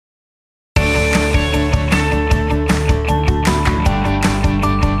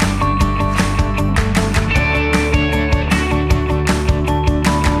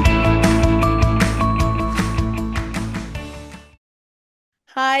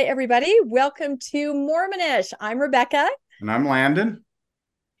Hi, everybody. Welcome to Mormonish. I'm Rebecca. And I'm Landon.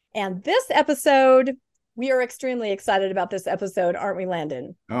 And this episode, we are extremely excited about this episode, aren't we,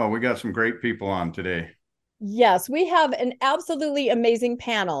 Landon? Oh, we got some great people on today. Yes, we have an absolutely amazing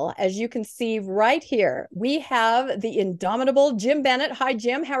panel. As you can see right here, we have the indomitable Jim Bennett. Hi,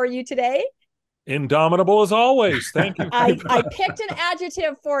 Jim. How are you today? Indomitable as always. Thank you. I picked an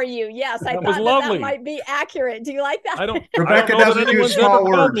adjective for you. Yes, I That was thought that lovely. might be accurate. Do you like that? Rebecca I don't know that doesn't use anyone's ever small called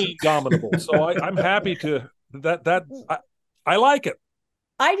words. me indomitable, so I'm happy to I like it.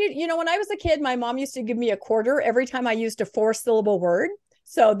 I did, when I was a kid, my mom used to give me a quarter every time I used a 4-syllable word.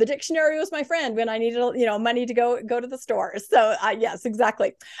 So the dictionary was my friend when I needed, money to go to the store. So yes,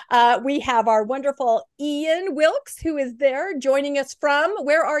 exactly. We have our wonderful Ian Wilks, who is there joining us from.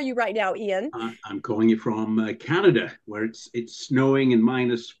 Where are you right now, Ian? I'm calling you from Canada, where it's snowing and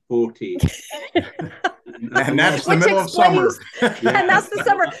minus 40. And that's the middle of summer. And that's the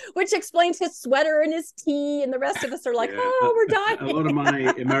summer, which explains his sweater and his tea. And the rest of us are like, oh, we're dying. A lot of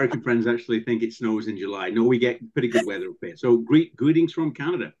my American friends actually think it snows in July. No, we get pretty good weather up here. So greetings from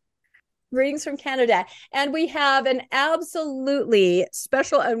Canada. Greetings from Canada. And we have an absolutely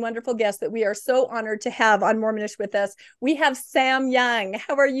special and wonderful guest that we are so honored to have on Mormonish with us. We have Sam Young.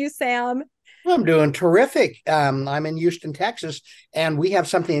 How are you, Sam? I'm doing terrific. I'm in Houston, Texas, and we have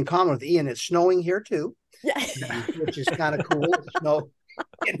something in common with Ian. It's snowing here too, Yeah. which is kind of cool. It's snow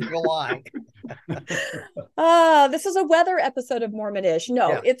in July. This is a weather episode of Mormonish.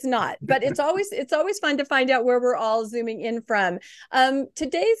 No, yeah. It's not, but it's always fun to find out where we're all zooming in from.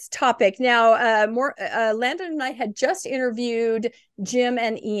 Today's topic now, Landon and I had just interviewed Jim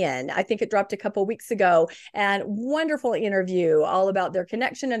and Ian. I think it dropped a couple weeks ago, and wonderful interview all about their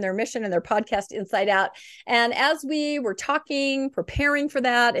connection and their mission and their podcast Inside Out. And as we were talking, preparing for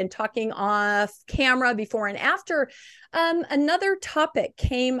that and talking off camera before and after, another topic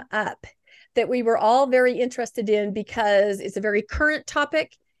came up that we were all very interested in because it's a very current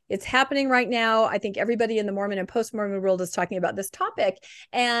topic. It's happening right now. I think everybody in the Mormon and post-Mormon world is talking about this topic.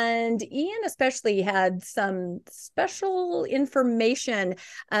 And Ian especially had some special information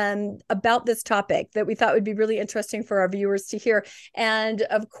about this topic that we thought would be really interesting for our viewers to hear. And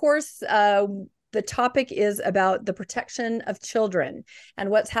of course, the topic is about the protection of children and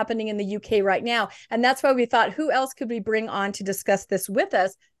what's happening in the UK right now. And that's why we thought, who else could we bring on to discuss this with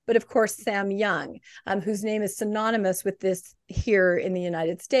us? But of course, Sam Young, whose name is synonymous with this here in the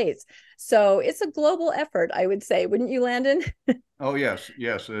United States. So it's a global effort, I would say. Wouldn't you, Landon? Oh, yes.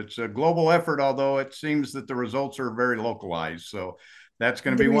 It's a global effort, although it seems that the results are very localized. So that's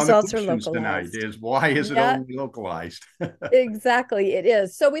going to be one of the questions tonight is why is it only localized? Exactly, it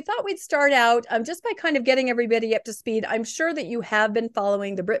is. So we thought we'd start out just by kind of getting everybody up to speed. I'm sure that you have been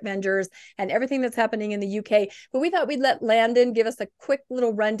following the Brit Vengers and everything that's happening in the UK, but we thought we'd let Landon give us a quick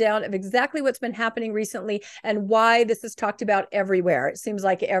little rundown of exactly what's been happening recently and why this is talked about everywhere. It seems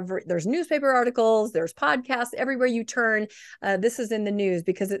like there's newspaper articles, there's podcasts, everywhere you turn. This is in the news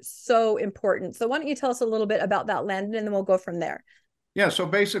because it's so important. So why don't you tell us a little bit about that, Landon, and then we'll go from there. Yeah, so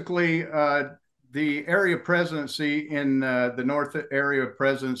basically, the area presidency in the North area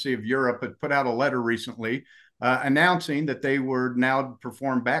presidency of Europe had put out a letter recently announcing that they would now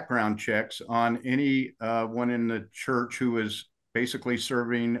perform background checks on anyone in the church who is basically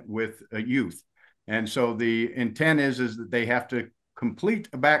serving with youth. And so the intent is that they have to complete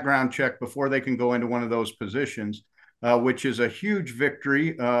a background check before they can go into one of those positions. Which is a huge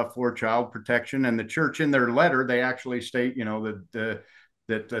victory for child protection. And the church, in their letter, they actually state,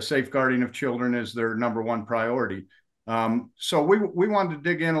 that the safeguarding of children is their number one priority. So we wanted to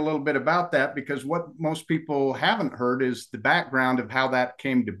dig in a little bit about that because what most people haven't heard is the background of how that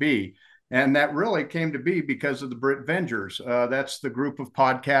came to be. And that really came to be because of the Brit Vengers. That's the group of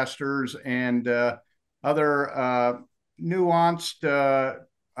podcasters and other nuanced,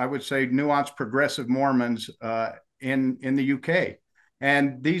 I would say, nuanced progressive Mormons in the UK.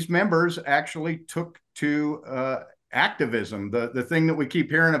 And these members actually took to activism, the thing that we keep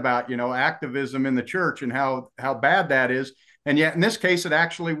hearing about, activism in the church and how bad that is. And yet in this case, it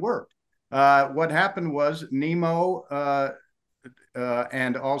actually worked. What happened was Nemo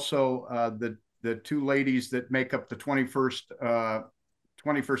and also the two ladies that make up the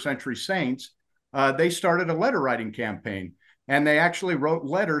 21st century saints, they started a letter writing campaign. And they actually wrote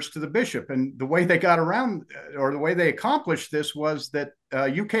letters to the bishop. And the way they got around, or the way they accomplished this, was that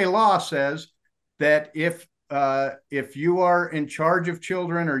UK law says that if you are in charge of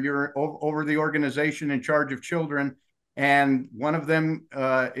children, or you're over the organization in charge of children, and one of them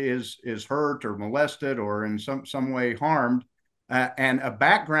is hurt or molested or in some way harmed, and a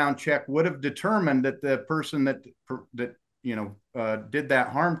background check would have determined that the person that did that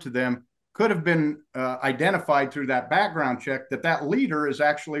harm to them could have been identified through that background check, that leader is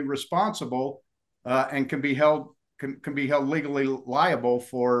actually responsible and can be held legally liable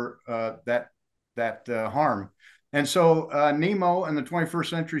for that harm. And so Nemo and the 21st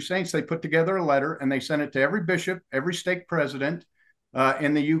Century Saints, they put together a letter and they sent it to every bishop, every stake president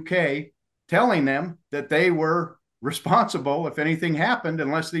in the UK, telling them that they were responsible if anything happened,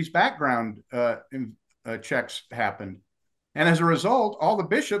 unless these background checks happened. And as a result, all the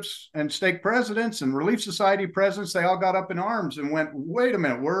bishops and stake presidents and Relief Society presidents, they all got up in arms and went, wait a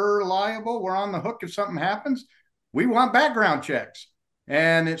minute, we're liable. We're on the hook if something happens. We want background checks.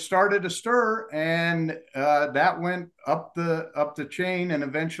 And it started to stir, and that went up the chain. And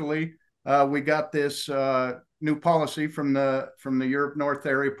eventually we got this new policy from the Europe North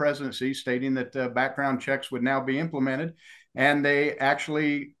Area Presidency stating that background checks would now be implemented. And they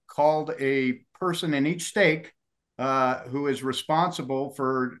actually called a person in each stake who is responsible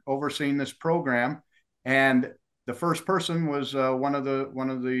for overseeing this program. And the first person was one of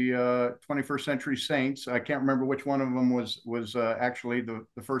the 21st Century Saints. I can't remember which one of them was actually the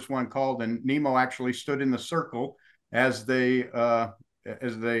first one called. And Nemo actually stood in the circle as they put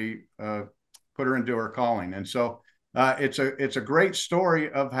her into her calling. And so it's a great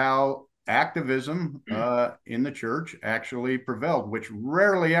story of how activism in the church actually prevailed, which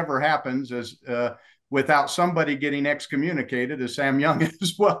rarely ever happens without somebody getting excommunicated, as Sam Young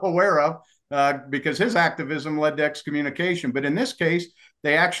is well aware of, because his activism led to excommunication. But in this case,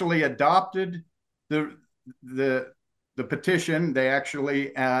 they actually adopted the petition. They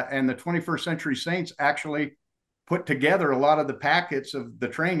actually, and the 21st Century Saints actually put together a lot of the packets of the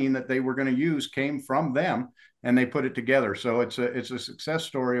training that they were going to use came from them, and they put it together. So it's a success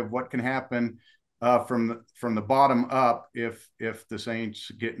story of what can happen from the bottom up if the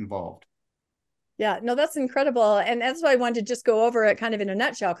saints get involved. Yeah, no, that's incredible. And that's why I wanted to just go over it kind of in a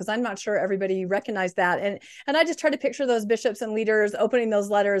nutshell, because I'm not sure everybody recognized that. And I just try to picture those bishops and leaders opening those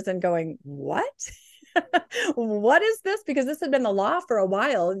letters and going, what? What is this? Because this had been the law for a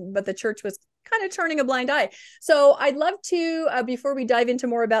while, but the church was kind of turning a blind eye. So I'd love to, before we dive into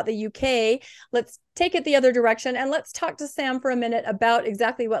more about the UK, let's take it the other direction. And let's talk to Sam for a minute about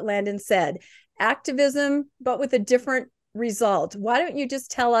exactly what Landon said. Activism, but with a different result. Why don't you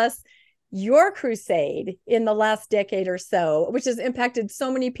just tell us your crusade in the last decade or so, which has impacted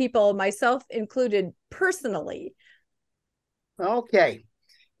so many people, myself included, personally? Okay.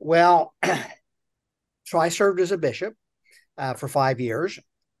 Well, so I served as a bishop for 5 years,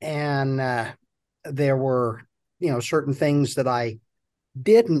 and there were, certain things that I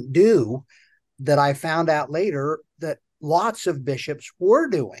didn't do that I found out later that lots of bishops were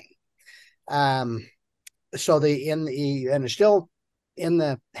doing. And it's still in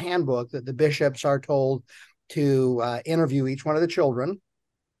the handbook that the bishops are told to interview each one of the children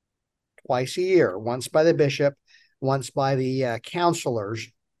twice a year, once by the bishop, once by the counselors,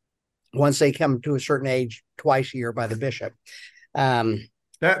 once they come to a certain age, twice a year by the bishop.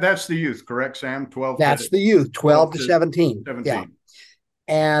 That's the youth, correct, Sam? 12. That's the youth, 12 to 17. 17. Yeah.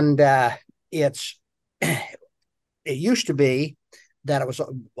 And it used to be that it was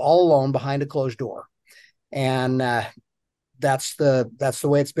all alone behind a closed door. And that's the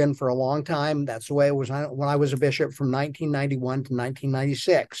way it's been for a long time. That's the way it was when I was a bishop from 1991 to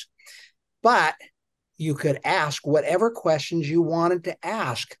 1996. But you could ask whatever questions you wanted to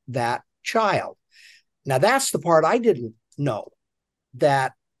ask that child. Now, that's the part I didn't know,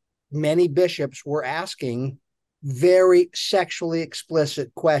 that many bishops were asking very sexually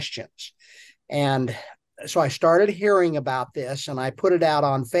explicit questions. And so I started hearing about this, and I put it out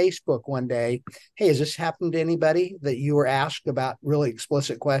on Facebook one day. Hey, has this happened to anybody, that you were asked about really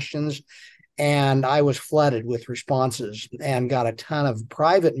explicit questions? And I was flooded with responses and got a ton of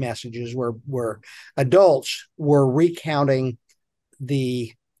private messages where adults were recounting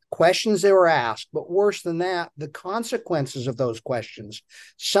the questions they were asked, but worse than that, the consequences of those questions.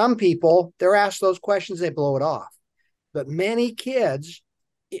 Some people, they're asked those questions, they blow it off. But many kids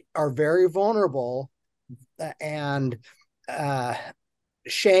are very vulnerable, and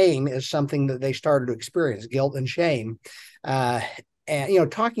shame is something that they started to experience, guilt and shame. And,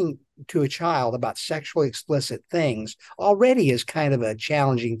 talking to a child about sexually explicit things already is kind of a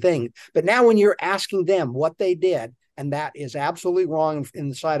challenging thing. But now when you're asking them what they did, and that is absolutely wrong in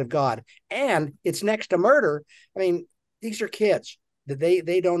the sight of God, and it's next to murder. I mean, these are kids that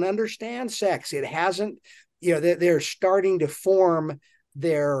they don't understand sex. It hasn't, they're starting to form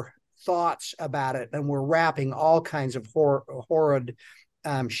their thoughts about it, and we're wrapping all kinds of horrid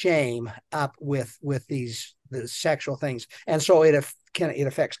shame up with the sexual things. And so it it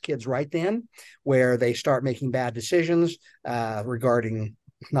affects kids right then, where they start making bad decisions regarding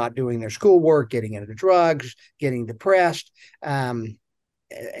not doing their schoolwork, getting into drugs, getting depressed. And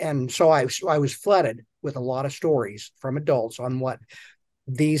so I was flooded with a lot of stories from adults on what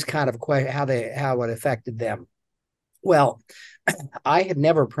these kind of how it affected them. Well, I had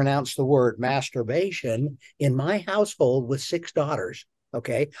never pronounced the word masturbation in my household with 6 daughters.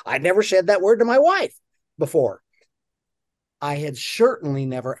 Okay. I'd never said that word to my wife before. I had certainly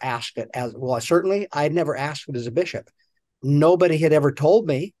never asked it I had never asked it as a bishop. Nobody had ever told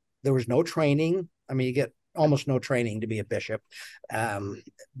me. There was no training. I mean, you get almost no training to be a bishop.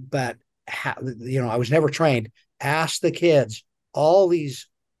 But I was never trained. Ask the kids all these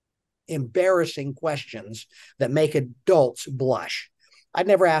embarrassing questions that make adults blush. I'd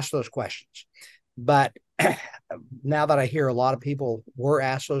never asked those questions. But now that I hear a lot of people were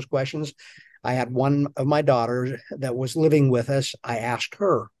asked those questions, I had one of my daughters that was living with us. I asked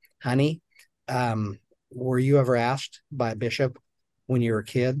her, honey, were you ever asked by a bishop when you were a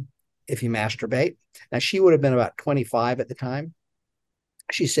kid if you masturbate? Now, she would have been about 25 at the time.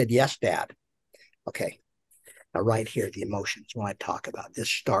 She said, yes, Dad. Okay. Now, right here, the emotions when I talk about this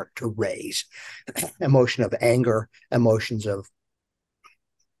start to raise. Emotion of anger, emotions of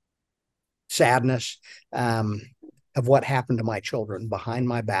sadness, of what happened to my children behind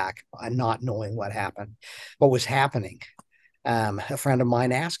my back, not knowing what happened, what was happening. A friend of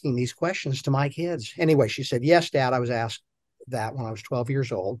mine asking these questions to my kids. Anyway, she said, yes, Dad, I was asked that when I was 12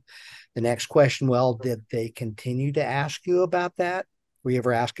 years old. The next question, well, did they continue to ask you about that? Were you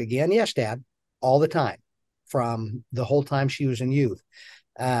ever asked again? Yes, Dad, all the time, from the whole time she was in youth.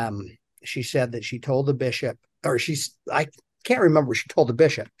 She said that she told the bishop, I can't remember, she told the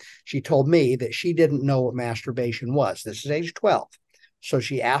bishop. She told me that she didn't know what masturbation was. This is age 12. So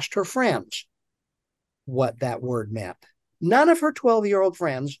she asked her friends what that word meant. None of her 12-year-old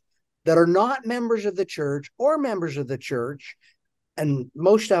friends that are not members of the church or members of the church, and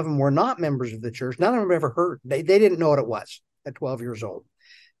most of them were not members of the church, none of them ever heard. They didn't know what it was at 12 years old.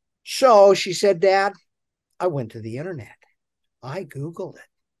 So she said, Dad, I went to the internet. I Googled it.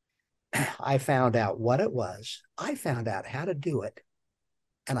 I found out what it was. I found out how to do it.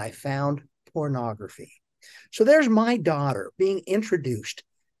 And I found pornography. So there's my daughter being introduced.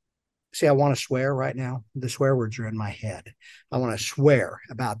 See, I want to swear right now. The swear words are in my head. I want to swear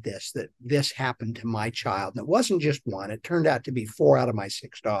about this, that this happened to my child. And it wasn't just one. It turned out to be 4 out of my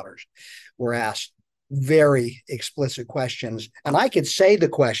 6 daughters were asked very explicit questions. And I could say the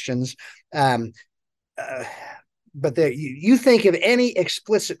questions, but you think of any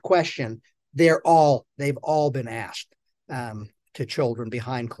explicit question, they've all been asked to children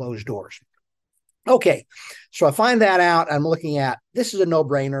behind closed doors. Okay, so I find that out. I'm looking at, this is a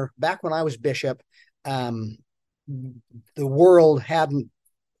no-brainer. Back when I was bishop, the world hadn't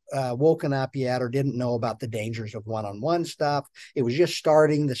woken up yet or didn't know about the dangers of one-on-one stuff. It was just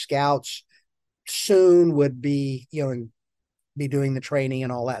starting. The scouts soon would be, be doing the training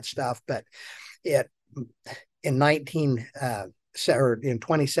and all that stuff. But in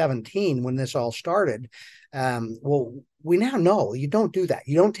 2017, when this all started, we now know you don't do that.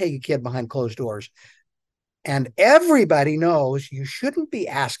 You don't take a kid behind closed doors. And everybody knows you shouldn't be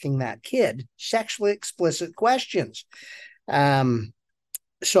asking that kid sexually explicit questions.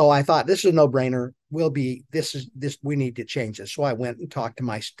 So I thought, this is a no-brainer. We need to change this. So I went and talked to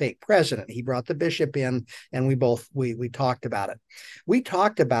my stake president. He brought the bishop in, and we talked about it. We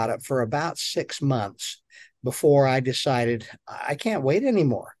talked about it for about 6 months before I decided I can't wait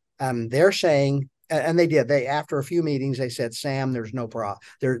anymore. They're saying, and they did. After a few meetings, they said, Sam, there's no problem.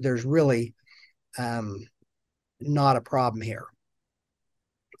 There's really not a problem here.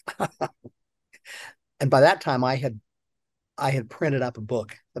 And by that time, I had printed up a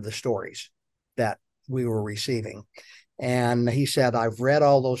book of the stories that we were receiving. And he said, I've read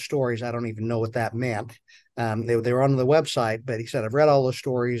all those stories. I don't even know what that meant. They were on the website, but he said, I've read all those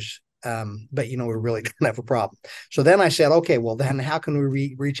stories. But we really don't have a problem. So then I said, okay, well then how can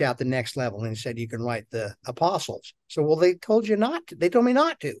we reach out the next level? And he said, you can write the apostles. So, well, they told you not to. They told me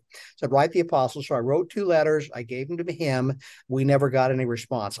not to. So I'd write the apostles. So I wrote 2 letters. I gave them to him. We never got any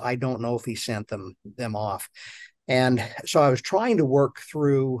response. I don't know if he sent them off. And so I was trying to work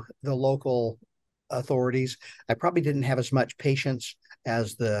through the local authorities. I probably didn't have as much patience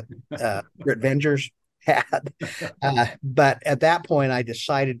as the Avengers had. But at that point, I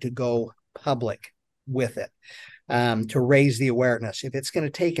decided to go public with it, to raise the awareness. If it's going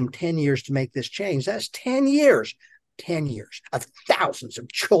to take him 10 years to make this change, that's 10 years of thousands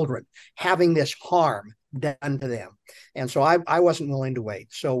of children having this harm done to them. And so I wasn't willing to wait.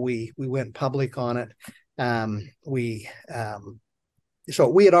 So we went public on it. We so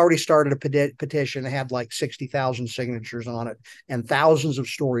we had already started a petition. It had like 60,000 signatures on it and thousands of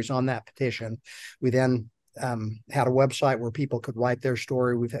stories on that petition. We then had a website where people could write their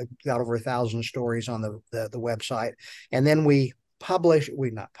story. We've got over 1,000 stories on the website. And then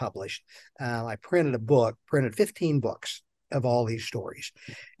I printed 15 books of all these stories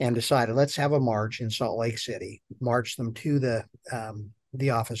and decided, let's have a march in Salt Lake City, march them to the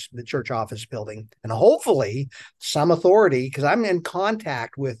church office building, and hopefully some authority, because I'm in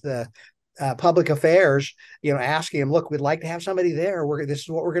contact with the public affairs, asking them, look, we'd like to have somebody there. This is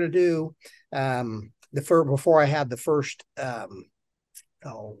what we're going to do. Before I had the first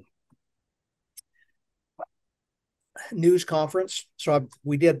news conference. So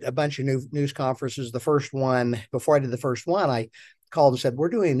we did a bunch of news conferences. The first one, before I did the first one, I called and said, we're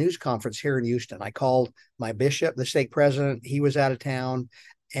doing a news conference here in Houston. I called my bishop, the stake president. He was out of town,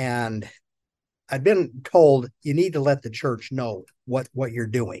 and I'd been told, you need to let the church know what you're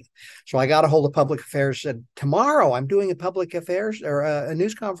doing. So I got a hold of public affairs, said, tomorrow I'm doing a public affairs or a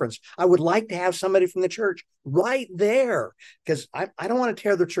news conference. I would like to have somebody from the church right there, because I don't want to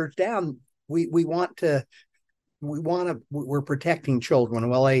tear the church down. We're protecting children.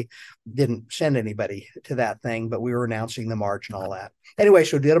 Well, they didn't send anybody to that thing, but we were announcing the march and all that. Anyway,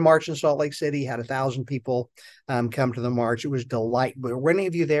 so did a march in Salt Lake City, had 1,000 people come to the march. It was delightful. Were any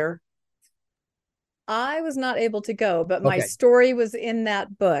of you there? I was not able to go, but my story was in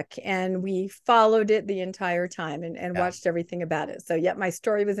that book, and we followed it the entire time and watched everything about it. So yeah, my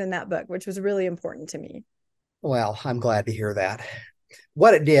story was in that book, which was really important to me. Well, I'm glad to hear that.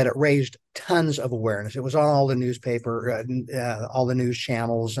 What it did, it raised tons of awareness. It was on all the newspaper, all the news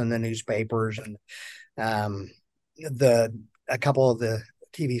channels and the newspapers, and a couple of the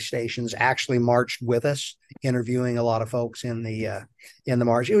TV stations actually marched with us, interviewing a lot of folks in the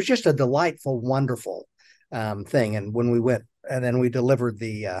march. It was just a delightful, wonderful thing. And when we went, and then we delivered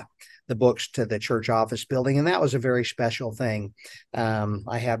the books to the church office building, and that was a very special thing.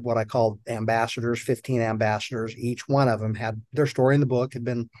 I had what I called ambassadors, 15 ambassadors. Each one of them had their story in the book, had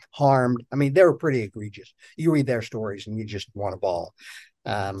been harmed. I mean, they were pretty egregious. You read their stories and you just want a ball.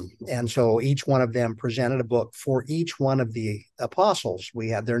 And so each one of them presented a book for each one of the apostles. We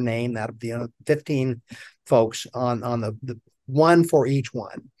had their name, that of the 15 folks on the one for each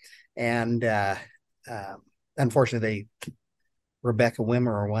one. And unfortunately, Rebecca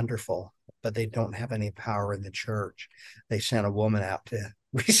Wimmer are wonderful, but they don't have any power in the church. They sent a woman out to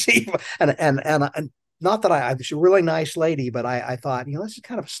receive, and not that she's a really nice lady, but I thought, this is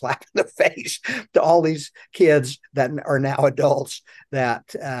kind of a slap in the face to all these kids that are now adults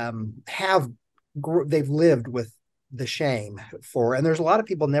that they've lived with the shame and there's a lot of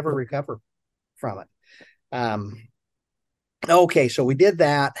people never recover from it. Okay, so we did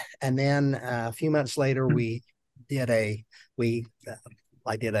that, and then a few months later, I did a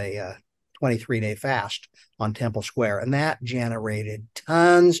 23-day fast on Temple Square, and that generated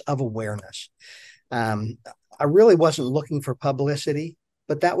tons of awareness. I really wasn't looking for publicity,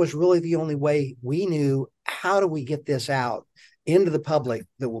 but that was really the only way we knew how do we get this out into the public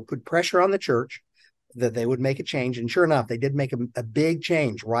that will put pressure on the church, that they would make a change. And sure enough, they did make a big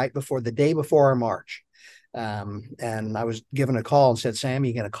change right before the day before our march. And I was given a call and said, Sam,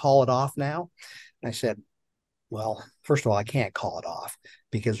 you going to call it off now? And I said, well, first of all, I can't call it off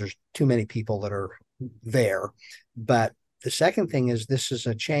because there's too many people that are there. But the second thing is, this is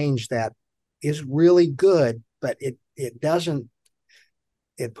a change that is really good, but it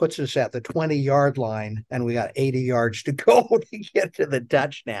puts us at the 20-yard line, and we got 80 yards to go to get to the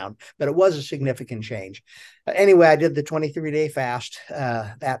touchdown. But it was a significant change. Anyway, I did the 23-day fast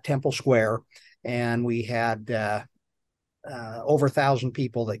at Temple Square, and we had over 1,000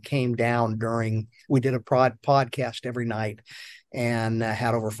 people that came down we did a podcast every night, and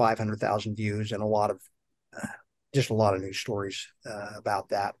had over 500,000 views, and a lot of news stories about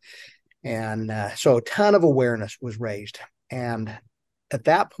that. And so a ton of awareness was raised. And at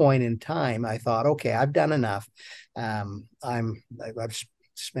that point in time, I thought, okay, I've done enough. I've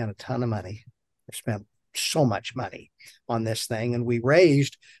spent a ton of money. I've spent so much money on this thing, and we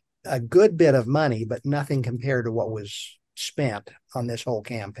raised a good bit of money, but nothing compared to what was spent on this whole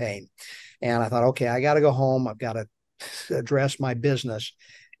campaign. And I thought, okay, I got to go home. I've got to address my business.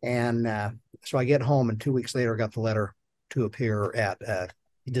 And so I get home, and 2 weeks later, I got the letter to appear at a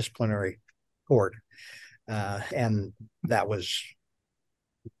disciplinary court. And that was.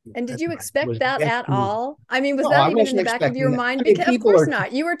 And did you expect that at all? I mean, was that even in the back of your mind? Because of course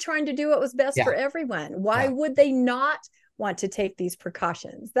not. You were trying to do what was best for everyone. Why would they not want to take these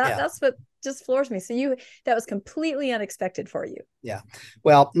precautions? That's what just floors me. So that was completely unexpected for you. Yeah.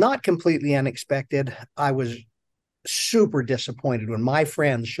 Well, not completely unexpected. I was super disappointed when my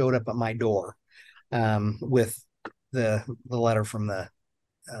friends showed up at my door with the letter from the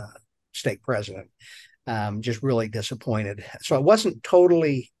stake president. Just really disappointed. So it wasn't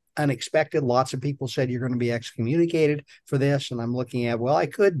totally unexpected. Lots of people said you're going to be excommunicated for this, and I'm looking at, well, I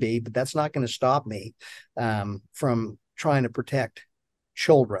could be, but that's not going to stop me from trying to protect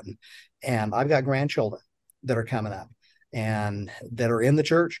children. And I've got grandchildren that are coming up and that are in the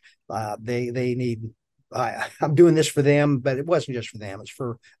church. They need. I'm doing this for them, but it wasn't just for them. It's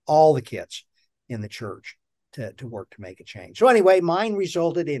for all the kids in the church to work to make a change. So anyway, mine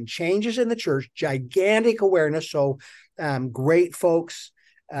resulted in changes in the church, gigantic awareness. So great folks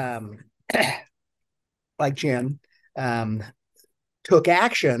like Jen took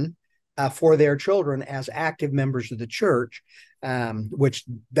action for their children as active members of the church, which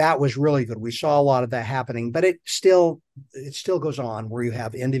that was really good. We saw a lot of that happening, but it still goes on where you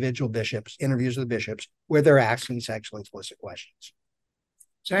have individual bishops, interviews with the bishops, where they're asking sexually explicit questions.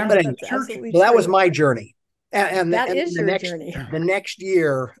 Sam, but anyway, well, that was my journey. And that is your journey. The next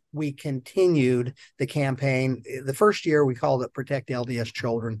year, we continued the campaign. The first year, we called it Protect LDS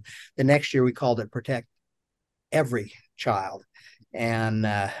Children. The next year, we called it Protect Every Child, and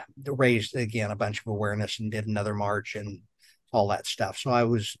raised, again, a bunch of awareness and did another march and all that stuff. So I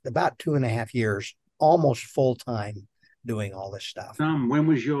was about 2.5 years, almost full-time, doing all this stuff. When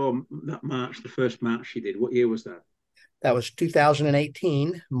was that march, the first march you did? What year was that? That was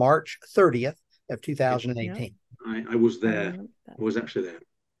 2018, March 30th. Of 2018. I was there. I was actually there.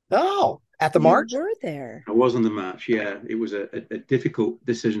 Oh, at the march? You were there. I was on the march, yeah. It was a difficult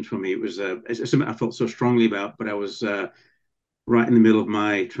decision for me. It was something I felt so strongly about, but I was right in the middle of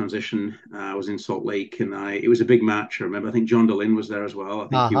my transition. I was in Salt Lake, and it was a big march. I remember, I think John Dolin was there as well. I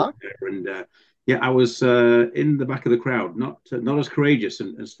think he was there. And yeah, I was in the back of the crowd, not as courageous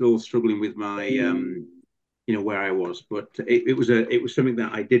and still struggling with my where I was, but it was something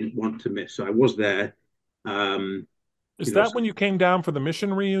that I didn't want to miss. So I was there. Is that when you came down for the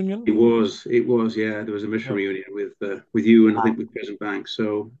mission reunion? It was, yeah. There was a mission reunion with you and I think with President Banks.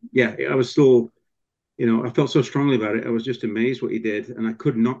 So yeah, I was still, I felt so strongly about it. I was just amazed what he did, and I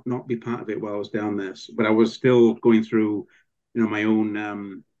could not be part of it while I was down there. But I was still going through, my own,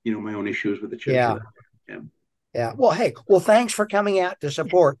 my own issues with the church. Yeah. Well, thanks for coming out to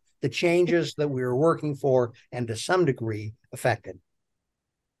support the changes that we were working for and to some degree affected.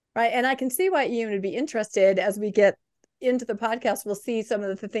 Right. And I can see why Ian would be interested. As we get into the podcast, we'll see some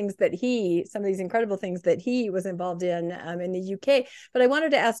of the things that some of these incredible things that he was involved in the UK. But I wanted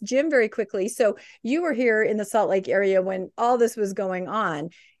to ask Jim very quickly. So you were here in the Salt Lake area when all this was going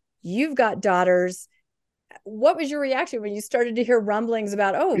on. You've got daughters. What was your reaction when you started to hear rumblings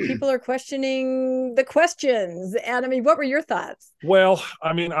about, people are questioning the questions? And I mean, what were your thoughts? Well,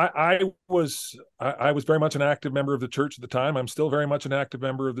 I mean, I was very much an active member of the church at the time. I'm still very much an active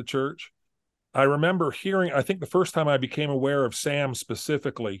member of the church. I remember hearing, I think the first time I became aware of Sam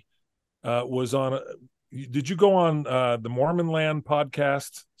specifically was on, did you go on the Mormon Land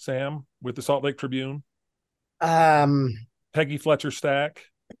podcast, Sam, with the Salt Lake Tribune? Peggy Fletcher Stack?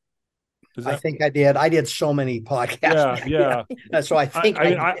 I think I did. I did so many podcasts. Yeah. So I think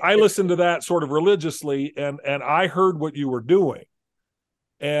I listened to that sort of religiously, and I heard what you were doing.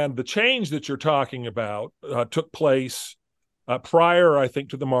 And the change that you're talking about took place prior, I think,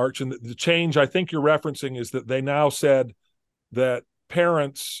 to the march. And the change I think you're referencing is that they now said that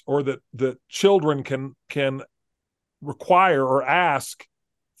parents or that children can require or ask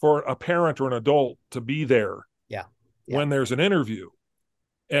for a parent or an adult to be there when there's an interview.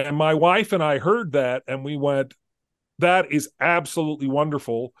 And my wife and I heard that, and we went, that is absolutely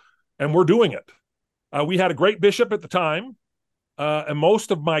wonderful, and we're doing it. We had a great bishop at the time, and most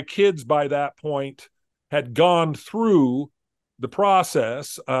of my kids by that point had gone through the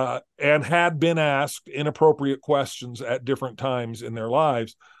process and had been asked inappropriate questions at different times in their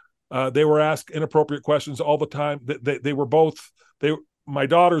lives. They were asked inappropriate questions all the time. My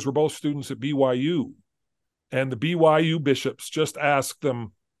daughters were both students at BYU, and the BYU bishops just asked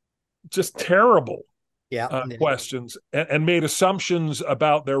them just terrible questions and made assumptions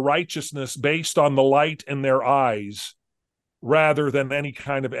about their righteousness based on the light in their eyes rather than any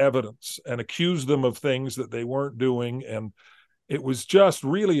kind of evidence, and accused them of things that they weren't doing. And it was just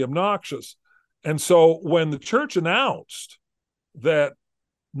really obnoxious. And so when the church announced that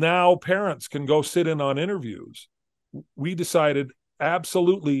now parents can go sit in on interviews, we decided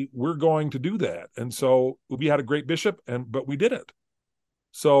absolutely we're going to do that. And so we had a great bishop, but we did it.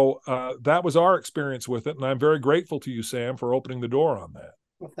 So that was our experience with it. And I'm very grateful to you, Sam, for opening the door on that.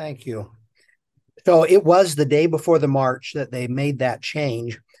 Well, thank you. So it was the day before the march that they made that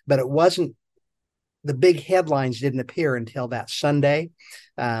change, but it wasn't the big headlines didn't appear until that Sunday.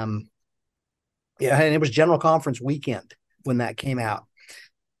 And it was General Conference weekend when that came out.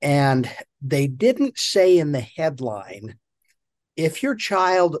 And they didn't say in the headline, if your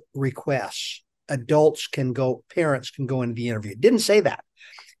child requests, parents can go into the interview. It didn't say that.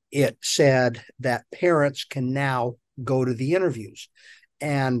 It said that parents can now go to the interviews.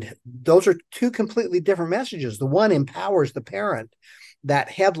 And those are two completely different messages. The one empowers the parent, that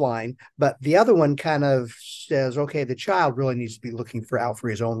headline, but the other one kind of says, okay, the child really needs to be looking out for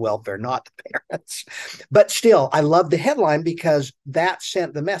his own welfare, not the parents. But still, I love the headline because that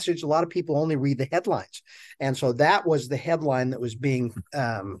sent the message. A lot of people only read the headlines. And so that was the headline that was being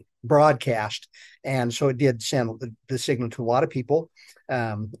broadcast. And so it did send the signal to a lot of people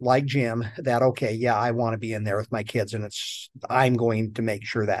like Jim that, okay, yeah, I want to be in there with my kids, and I'm going to make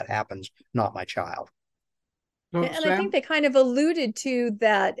sure that happens, not my child. And Sam? I think they kind of alluded to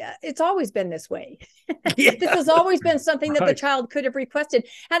that. It's always been this way. Yeah. This has always been something that the child could have requested.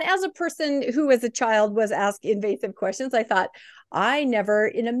 And as a person who as a child was asked invasive questions, I thought, I never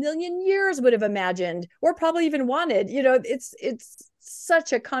in a million years would have imagined or probably even wanted, it's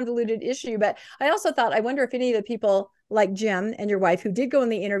such a convoluted issue. But I also thought, I wonder if any of the people like Jim and your wife who did go in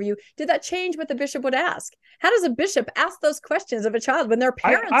the interview, did that change what the bishop would ask? How does a bishop ask those questions of a child when their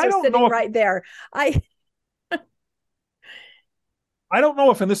parents are sitting right there? I don't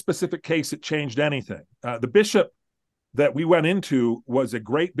know if in this specific case it changed anything. The bishop that we went into was a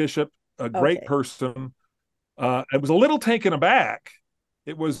great bishop, a great person. It was a little taken aback.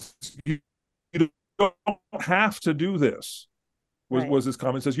 It was, you don't have to do this, was his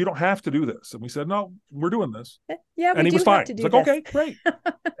comment. Says, you don't have to do this. And we said, no, we're doing this. Yeah, and he was fine. He's like, okay, great.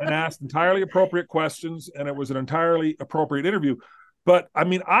 And asked entirely appropriate questions, and it was an entirely appropriate interview. But I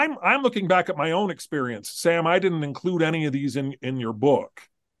mean, I'm looking back at my own experience. Sam, I didn't include any of these in your book,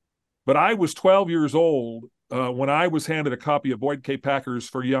 but I was 12 years old when I was handed a copy of Boyd K. Packer's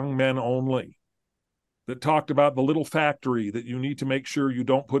For Young Men Only, that talked about the little factory that you need to make sure you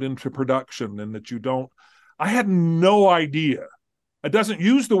don't put into production, and that you don't. I had no idea. It doesn't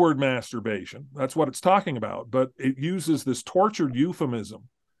use the word masturbation. That's what it's talking about, but it uses this tortured euphemism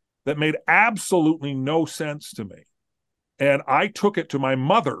that made absolutely no sense to me. And I took it to my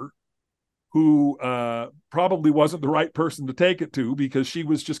mother, who probably wasn't the right person to take it to because she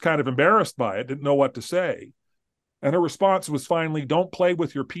was just kind of embarrassed by it, didn't know what to say. And her response was finally, don't play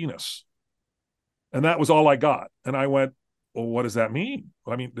with your penis. And that was all I got. And I went, well, what does that mean?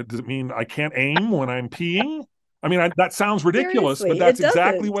 I mean, does it mean I can't aim when I'm peeing? I mean, that sounds ridiculous, Seriously, but that's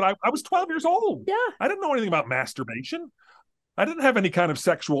exactly what I was 12 years old. Yeah. I didn't know anything about masturbation. I didn't have any kind of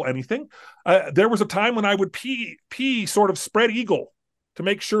sexual anything. There was a time when I would pee sort of spread eagle to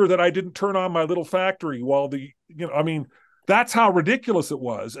make sure that I didn't turn on my little factory while that's how ridiculous it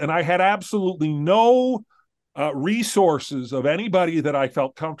was. And I had absolutely no resources of anybody that I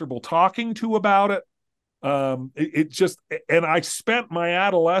felt comfortable talking to about it. And I spent my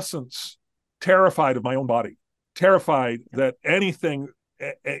adolescence terrified of my own body, terrified that any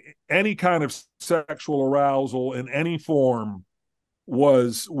kind of sexual arousal in any form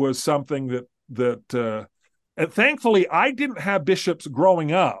was something that and thankfully I didn't have bishops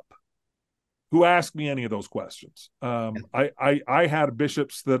growing up who asked me any of those questions. I had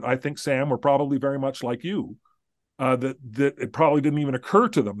bishops that I think, Sam, were probably very much like you, that it probably didn't even occur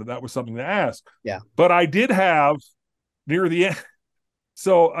to them that was something to ask. Yeah. But I did have near the end.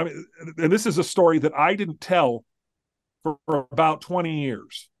 So, I mean, and this is a story that I didn't tell for about 20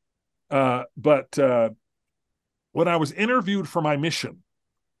 years. But when I was interviewed for my mission,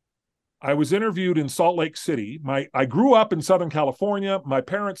 I was interviewed in Salt Lake City. I grew up in Southern California. My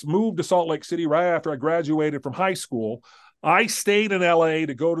parents moved to Salt Lake City right after I graduated from high school. I stayed in LA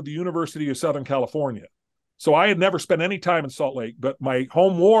to go to the University of Southern California. So I had never spent any time in Salt Lake, but my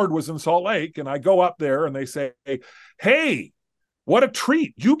home ward was in Salt Lake. And I go up there and they say, hey, what a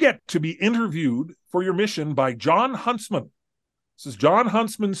treat. You get to be interviewed for your mission by John Huntsman. This is John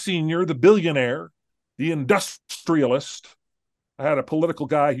Huntsman Sr., the billionaire, the industrialist. I had a political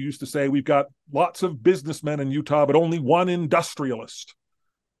guy who used to say, we've got lots of businessmen in Utah, but only one industrialist.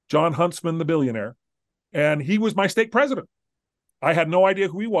 John Huntsman, the billionaire. And he was my stake president. I had no idea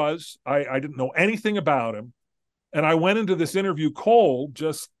who he was. I didn't know anything about him. And I went into this interview cold,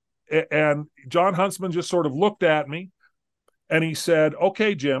 and John Huntsman just sort of looked at me and he said,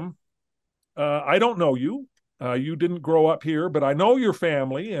 okay, Jim, I don't know you. You didn't grow up here, but I know your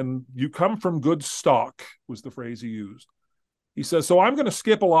family and you come from good stock, was the phrase he used. He says, so I'm going to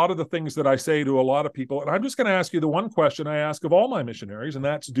skip a lot of the things that I say to a lot of people, and I'm just going to ask you the one question I ask of all my missionaries, and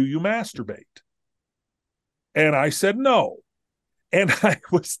that's, do you masturbate? And I said, no. And I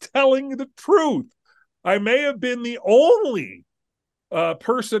was telling the truth. I may have been the only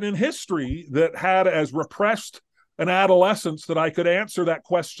person in history that had as repressed an adolescence that I could answer that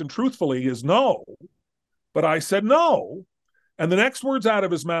question truthfully is no. But I said no. And the next words out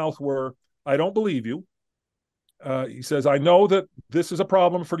of his mouth were, I don't believe you. He says, I know that this is a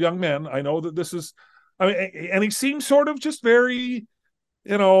problem for young men. I know that this is, I mean, and he seems sort of just very,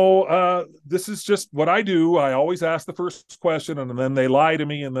 this is just what I do. I always ask the first question and then they lie to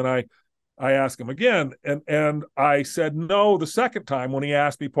me. And then I ask him again. And I said no the second time when he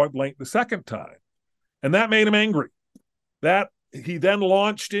asked me point blank the second time. And that made him angry. That he then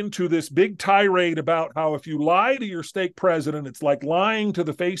launched into this big tirade about how if you lie to your stake president, it's like lying to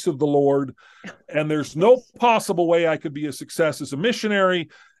the face of the Lord. And there's no possible way I could be a success as a missionary.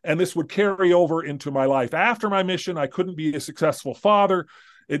 And this would carry over into my life after my mission. I couldn't be a successful father.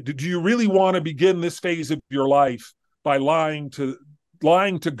 Do you really want to begin this phase of your life by lying to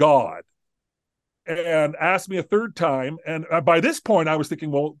God? And asked me a third time. And by this point, I was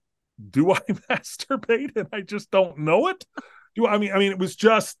thinking, well, do I masturbate and I just don't know it? I mean, it was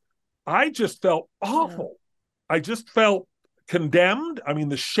just, I just felt awful. Yeah. I just felt condemned. I mean,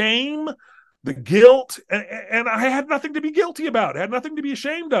 the shame, the guilt, and I had nothing to be guilty about. I had nothing to be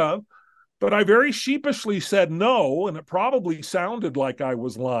ashamed of. But I very sheepishly said no, and it probably sounded like I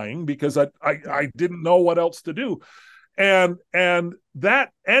was lying because I didn't know what else to do. And that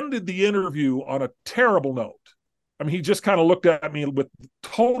ended the interview on a terrible note. I mean, he just kind of looked at me with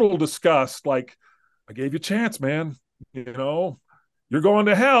total disgust, like, I gave you a chance, man. You're going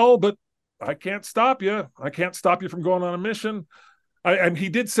to hell, but I can't stop you. I can't stop you from going on a mission. And he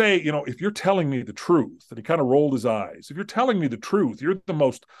did say, if you're telling me the truth, and he kind of rolled his eyes, if you're telling me the truth, you're the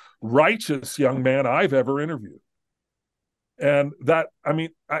most righteous young man I've ever interviewed. And that, I mean,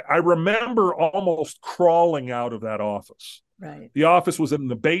 I remember almost crawling out of that office. Right. The office was in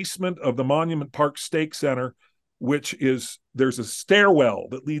the basement of the Monument Park Stake Center, which is, there's a stairwell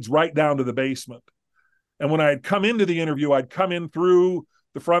that leads right down to the basement. And when I had come into the interview, I'd come in through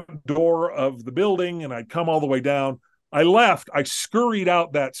the front door of the building and I'd come all the way down. I left, I scurried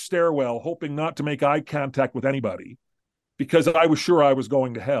out that stairwell, hoping not to make eye contact with anybody because I was sure I was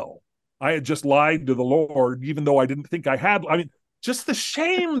going to hell. I had just lied to the Lord, even though I didn't think I had. I mean, just the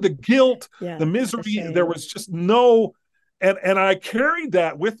shame, the guilt, the misery. There was just no, and I carried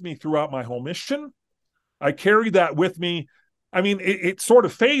that with me throughout my whole mission. I carried that with me. I mean, it sort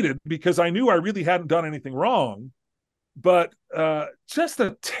of faded because I knew I really hadn't done anything wrong, but just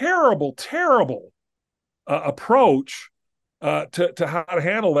a terrible, terrible approach to how to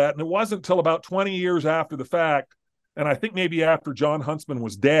handle that. And it wasn't until about 20 years after the fact, and I think maybe after John Huntsman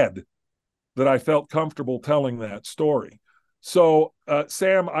was dead, that I felt comfortable telling that story. So,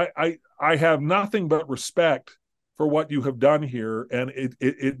 Sam, I have nothing but respect for what you have done here, and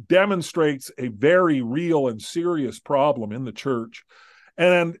it demonstrates a very real and serious problem in the church,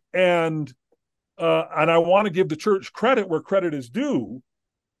 and I want to give the church credit where credit is due,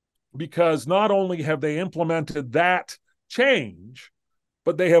 because not only have they implemented that change,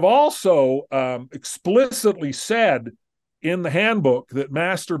 but they have also explicitly said in the handbook that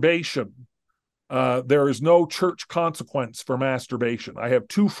masturbation, there is no church consequence for masturbation. I have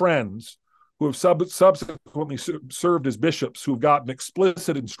two friends who have subsequently served as bishops who've gotten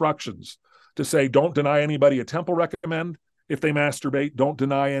explicit instructions to say, don't deny anybody a temple recommend if they masturbate, don't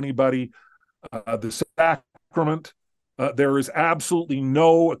deny anybody the sacrament. There is absolutely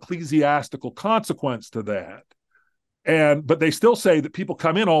no ecclesiastical consequence to that. But they still say that people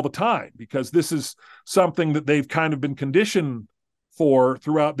come in all the time because this is something that they've kind of been conditioned for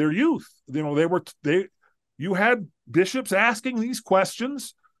throughout their youth. You had bishops asking these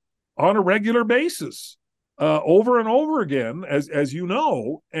questions on a regular basis, over and over again, as you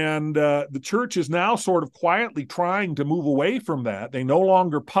know, and the church is now sort of quietly trying to move away from that. They no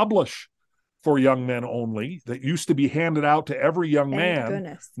longer publish for young men only. That used to be handed out to every young man.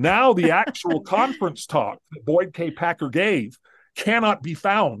 Goodness. Now the actual conference talk that Boyd K. Packer gave cannot be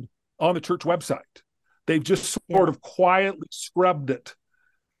found on the church website. They've just sort of quietly scrubbed it.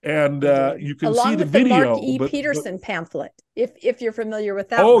 And you can along see the with video. The Mark E. Peterson pamphlet, if you're familiar with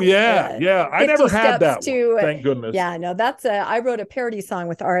that. Oh one. yeah. I never had that to, one. Thank goodness. Yeah, no, that's I wrote a parody song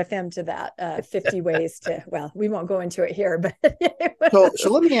with RFM to that. 50 ways to. Well, we won't go into it here, but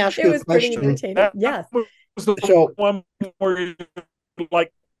so let me ask you a question. Pretty entertaining. Yes. So one where you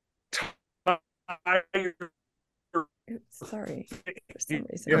like. Sorry, for some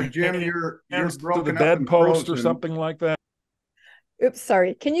reason. Yeah, Jim, you're broken to the up bedpost or something like that. Oops,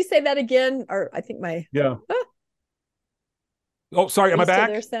 sorry. Can you say that again? Or I think my Oh, sorry. Am I back?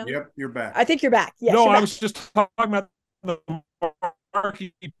 There, Sam? Yep, you're back. I think you're back. Yes. No, I was just talking about the Mark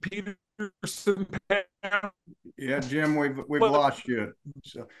E. Peterson Peterson. Yeah, Jim, we've lost you.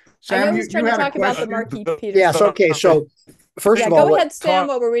 So, I know Sam, he's trying to had a talk about the question? Marquis Peterson. Yes. Okay. So first Yeah, of all, go ahead, Sam,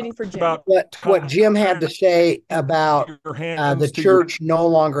 while we're waiting for Jim. what Jim had to say about the to church no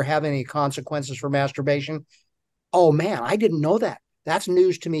longer having any consequences for masturbation. Oh man, I didn't know that. That's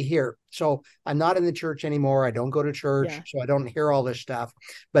news to me here. So I'm not in the church anymore. I don't go to church, so I don't hear all this stuff.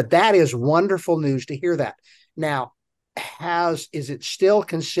 But that is wonderful news to hear that. Now, is it still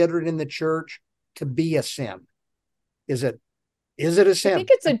considered in the church to be a sin? Is it a sin? I think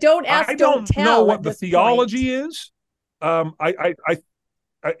it's a don't ask, I don't tell. know what the theology is. I'm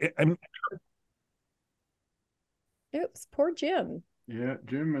Oops, poor Jim. Yeah,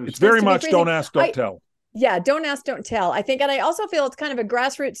 Jim is. It's very much don't ask, don't tell. Yeah, don't ask, don't tell. I think, and I also feel it's kind of a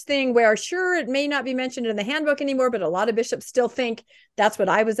grassroots thing where, sure, it may not be mentioned in the handbook anymore, but a lot of bishops still think that's what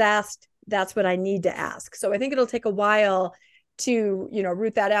I was asked. That's what I need to ask. So I think it'll take a while to,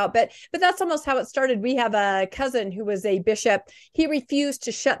 root that out. But that's almost how it started. We have a cousin who was a bishop. He refused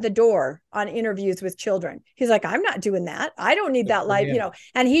to shut the door on interviews with children. He's like, I'm not doing that. I don't need that life,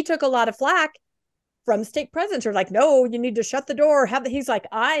 and he took a lot of flack from stake presidents are like, no, you need to shut the door. He's like,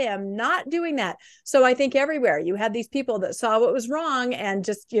 I am not doing that. So I think everywhere you had these people that saw what was wrong and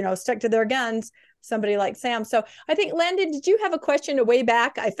just, stuck to their guns. Somebody like Sam. So I think, Landon, did you have a question way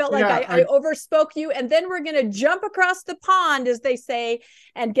back? I felt like I overspoke you, and then we're going to jump across the pond, as they say,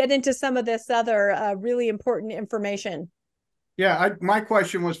 and get into some of this other really important information. Yeah, my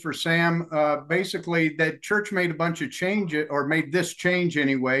question was for Sam. Basically, that church made a bunch of changes, or made this change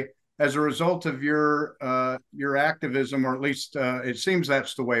anyway, as a result of your activism, or at least it seems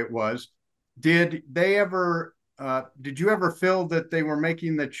that's the way it was. Did you ever feel that they were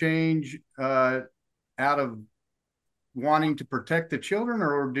making the change out of wanting to protect the children,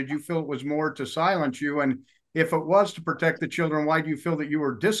 or did you feel it was more to silence you? And if it was to protect the children, why do you feel that you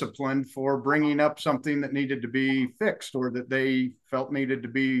were disciplined for bringing up something that needed to be fixed, or that they felt needed to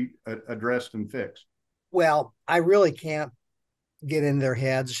be addressed and fixed? Well, I really can't get in their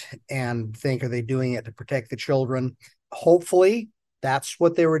heads and think, are they doing it to protect the children? Hopefully that's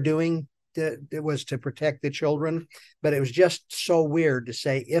what they were doing. It was to protect the children, but it was just so weird to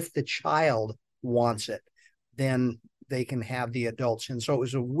say, if the child wants it, then they can have the adults. And so it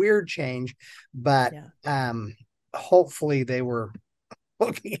was a weird change, but hopefully they were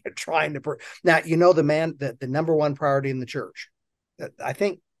looking at trying to now, the number one priority in the church, I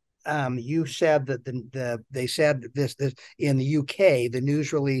think you said that they said this in the UK, the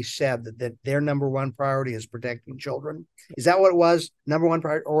news release said that their number one priority is protecting children. Is that what it was? Number one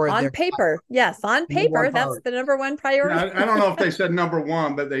priority, or on paper? Yes, on paper, that's the number one priority. I don't know if they said number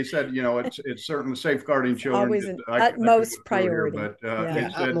one, but they said it's certainly safeguarding children. Always an utmost priority.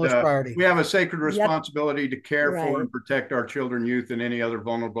 Utmost priority. We have a sacred responsibility to care for and protect our children, youth, and any other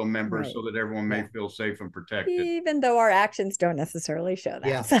vulnerable members, so that everyone may feel safe and protected. Even though our actions don't necessarily show that.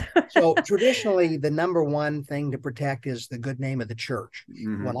 Yeah. So traditionally, the number one thing to protect is the good name of the church.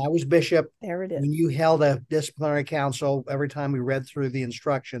 Mm-hmm. When I was bishop, there it is. When you held a disciplinary council, every time we read through the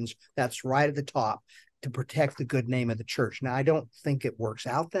instructions, that's right at the top, to protect the good name of the church. Now, I don't think it works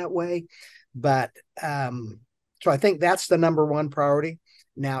out that way, but so I think that's the number one priority.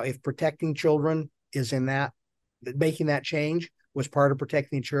 Now, if protecting children is in that, making that change was part of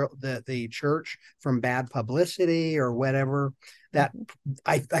protecting the church from bad publicity or whatever, that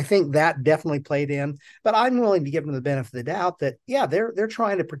I think that definitely played in. But I'm willing to give them the benefit of the doubt that, they're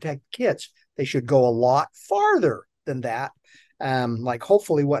trying to protect kids. They should go a lot farther than that. Like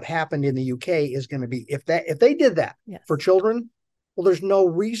hopefully what happened in the UK is going to be, if they did that for children, well, there's no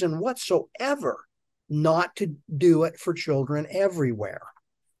reason whatsoever not to do it for children everywhere.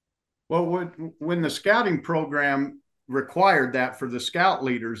 Well, when the scouting program required that for the scout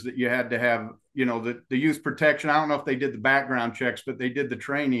leaders, that you had to have, the youth protection. I don't know if they did the background checks, but they did the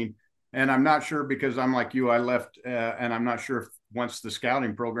training. And I'm not sure, because I'm like you, I left, and I'm not sure if once the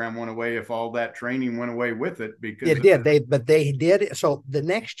scouting program went away, if all that training went away with it, because it did. They did. So the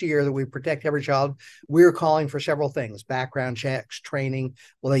next year that we protect every child, we were calling for several things: background checks, training.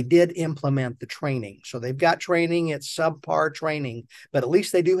 Well, they did implement the training. So they've got training. It's subpar training, but at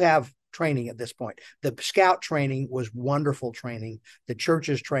least they do have training at this point. The scout training was wonderful training. The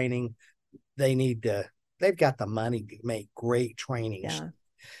church's training, they've got the money to make great trainings.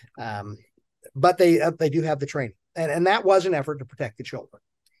 But they do have the training, and that was an effort to protect the children.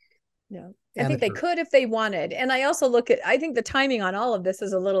 I think they could if they wanted. And I also I think the timing on all of this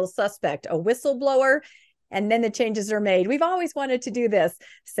is a little suspect. A whistleblower and then the changes are made. We've always wanted to do this.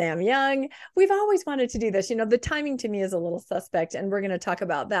 Sam Young, we've always wanted to do this. The timing to me is a little suspect, and we're going to talk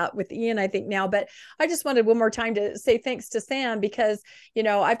about that with Ian, I think, now. But I just wanted one more time to say thanks to Sam, because,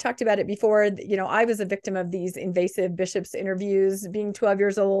 I've talked about it before. I was a victim of these invasive bishops interviews, being 12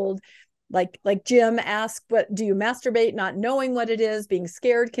 years old. Like Jim asked, what do you masturbate, not knowing what it is, being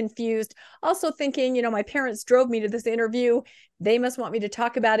scared, confused, also thinking, my parents drove me to this interview. They must want me to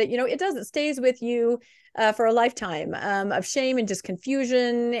talk about it. It stays with you for a lifetime of shame and just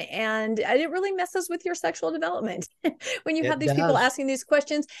confusion. And it really messes with your sexual development when you have these people asking these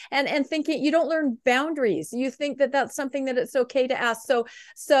questions and thinking you don't learn boundaries. You think that that's something that it's okay to ask. So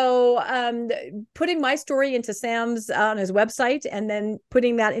putting my story into Sam's on his website and then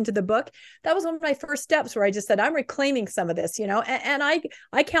putting that into the book, that was one of my first steps, where I just said, I'm reclaiming some of this, and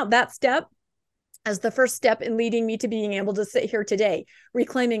I count that step as the first step in leading me to being able to sit here today,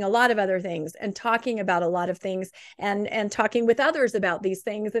 reclaiming a lot of other things and talking about a lot of things, and talking with others about these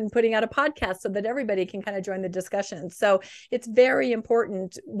things, and putting out a podcast so that everybody can kind of join the discussion. So it's very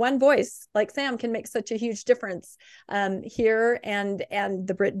important. One voice like Sam can make such a huge difference here, and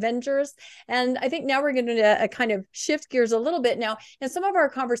the Brit Vengers. And I think now we're going to kind of shift gears a little bit now. In some of our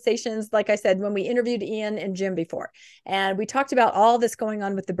conversations, like I said, when we interviewed Ian and Jim before, and we talked about all this going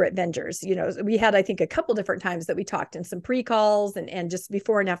on with the Brit Vengers, we had, I think, a couple different times that we talked, in some pre-calls and just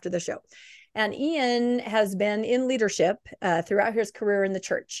before and after the show. And Ian has been in leadership throughout his career in the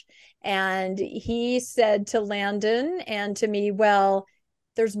church. And he said to Landon and to me, well,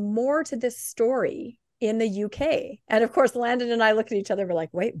 there's more to this story in the UK. And of course, Landon and I looked at each other, we're like,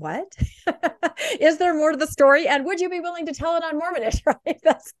 wait, what? Is there more to the story? And would you be willing to tell it on Mormonish, right?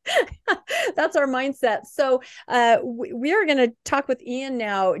 That's our mindset. So we are going to talk with Ian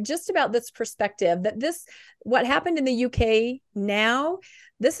now just about this perspective, that what happened in the UK now,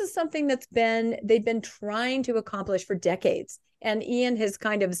 this is something they've been trying to accomplish for decades. And Ian has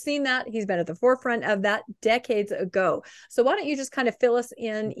kind of seen that. He's been at the forefront of that decades ago. So why don't you just kind of fill us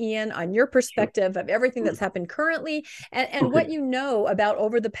in, Ian, on your perspective of everything that's happened currently, and what you know about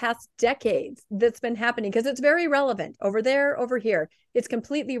over the past decades that's been happening, because it's very relevant. Over there, over here, it's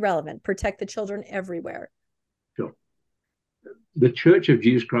completely relevant. Protect the children everywhere. Sure. The Church of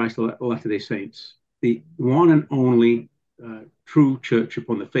Jesus Christ of Latter-day Saints, the one and only true church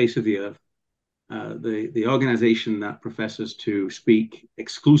upon the face of the earth, the organization that professes to speak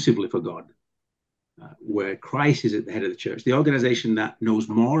exclusively for God, where Christ is at the head of the church, the organization that knows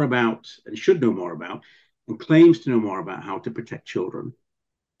more about, and should know more about, and claims to know more about how to protect children,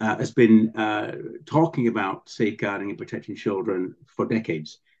 has been talking about safeguarding and protecting children for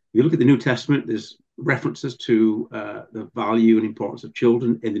decades. If you look at the New Testament, there's references to the value and importance of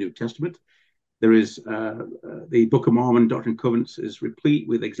children in the New Testament. There is the Book of Mormon, Doctrine and Covenants, is replete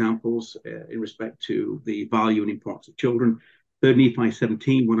with examples in respect to the value and importance of children. 3 Nephi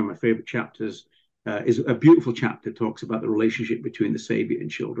 17, one of my favorite chapters, is a beautiful chapter, talks about the relationship between the Savior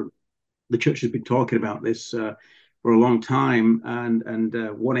and children. The church has been talking about this for a long time, and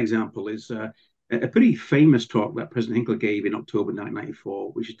one example is a pretty famous talk that President Hinckley gave in October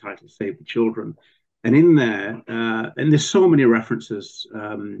 1994, which is titled Save the Children. And in there, and there's so many references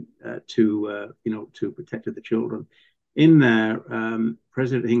to protecting the children. In there,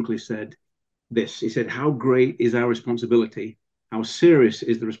 President Hinckley said this. He said, "How great is our responsibility? How serious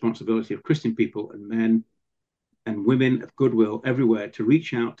is the responsibility of Christian people and men and women of goodwill everywhere to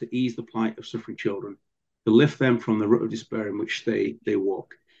reach out to ease the plight of suffering children, to lift them from the rut of despair in which they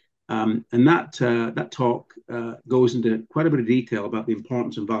walk." And that talk goes into quite a bit of detail about the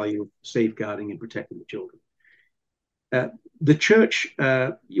importance and value of safeguarding and protecting the children. The church,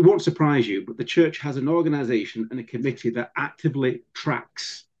 it won't surprise you, but the church has an organization and a committee that actively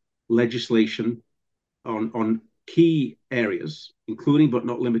tracks legislation on key areas, including but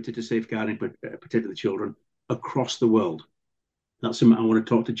not limited to safeguarding and protecting the children across the world. That's something I want to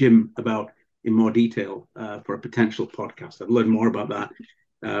talk to Jim about in more detail for a potential podcast. I've learned more about that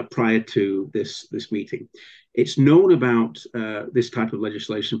prior to this meeting. It's known about this type of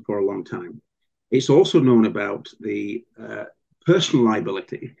legislation for a long time. It's also known about the personal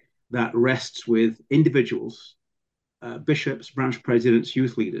liability that rests with individuals, bishops, branch presidents,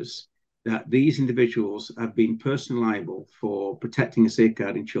 youth leaders, that these individuals have been personally liable for protecting and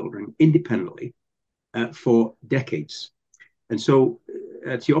safeguarding children independently for decades. And so,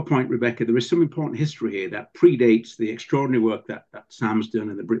 to your point, Rebecca, there is some important history here that predates the extraordinary work that Sam's done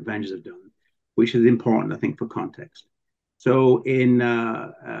and the Brit Vengers have done, which is important, I think, for context. So in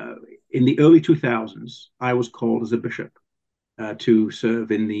the early 2000s, I was called as a bishop to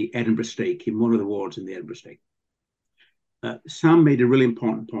serve in the Edinburgh stake, in one of the wards in the Edinburgh stake. Sam made a really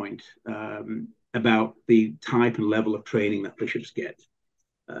important point about the type and level of training that bishops get.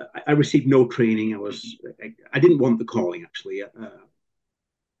 I received no training. I didn't want the calling, actually.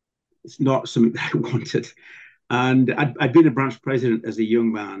 It's not something that I wanted. And I'd been a branch president as a young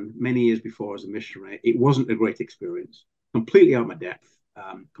man many years before as a missionary. It wasn't a great experience, completely out of my depth,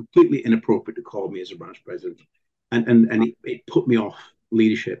 completely inappropriate to call me as a branch president. And it put me off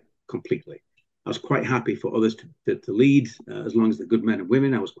leadership completely. I was quite happy for others to lead, as long as they're good men and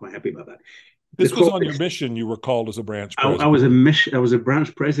women. I was quite happy about that. This was on your mission. You were called as a branch president. I was a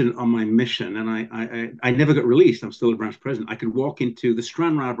branch president on my mission, and I never got released. I'm still a branch president. I could walk into the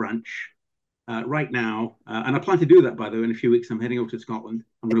Stranraer branch right now, and I plan to do that, by the way. In a few weeks, I'm heading over to Scotland.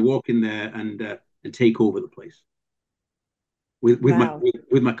 I'm going to walk in there and take over the place with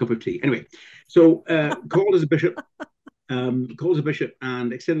my cup of tea. Anyway, so called as a bishop,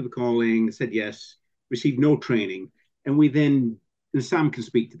 and extended the calling. Said yes. Received no training, and we then. And Sam can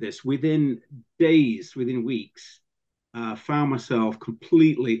speak to this, within days, within weeks, found myself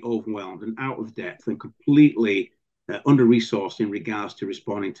completely overwhelmed and out of depth and completely under-resourced in regards to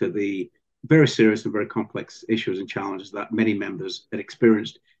responding to the very serious and very complex issues and challenges that many members had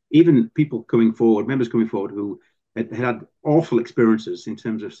experienced. Even people coming forward, members coming forward who had awful experiences in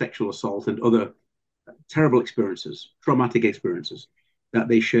terms of sexual assault and other terrible experiences, traumatic experiences that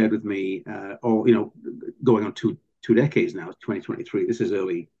they shared with me, going on two decades now. It's 2023. This is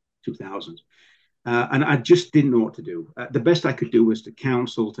early 2000s. And I just didn't know what to do. The best I could do was to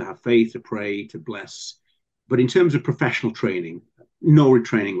counsel, to have faith, to pray, to bless. But in terms of professional training, no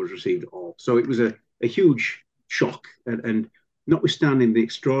retraining was received at all. So it was a huge shock. And notwithstanding the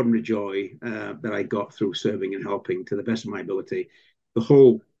extraordinary joy that I got through serving and helping to the best of my ability, the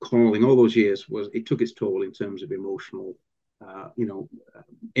whole calling, all those years, it took its toll in terms of emotional,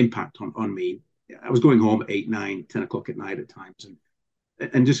 impact on me. I was going home at 8, 9, 10 o'clock at night at times,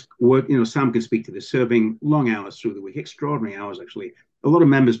 and just work. Sam can speak to this, serving long hours through the week, extraordinary hours, actually. A lot of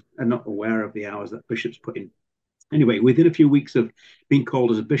members are not aware of the hours that bishops put in. Anyway, within a few weeks of being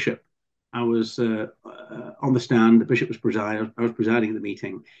called as a bishop, I was on the stand. The bishop was presiding. I was presiding at the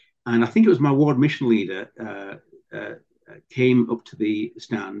meeting, and I think it was my ward mission leader came up to the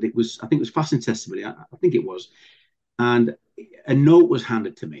stand. I think it was fasting testimony. I think it was, and a note was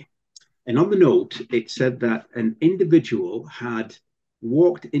handed to me. And on the note, it said that an individual had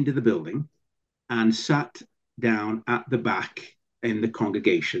walked into the building and sat down at the back in the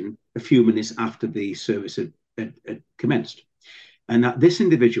congregation a few minutes after the service had commenced. And that this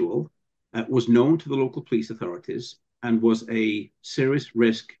individual was known to the local police authorities and was a serious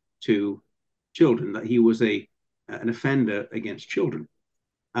risk to children, that he was an offender against children.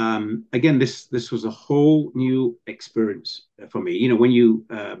 Again, this was a whole new experience for me. When you...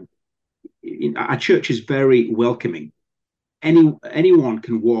 our church is very welcoming. Anyone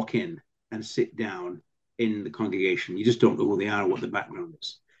can walk in and sit down in the congregation. You just don't know who they are or what the background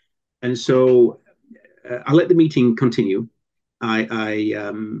is. And so I let the meeting continue. I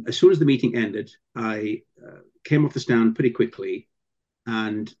as soon as the meeting ended, I came off the stand pretty quickly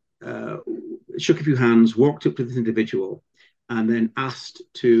and shook a few hands, walked up to this individual, and then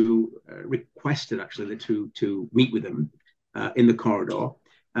requested actually to meet with them in the corridor.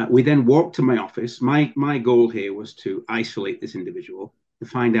 We then walked to my office. My goal here was to isolate this individual, to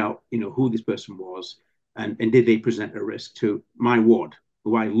find out, who this person was, and did they present a risk to my ward,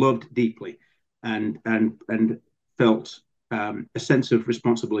 who I loved deeply, and felt a sense of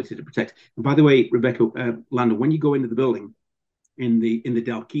responsibility to protect. And by the way, Rebecca, Landon, when you go into the building in the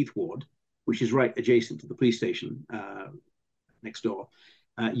Dalkeith ward, which is right adjacent to the police station next door,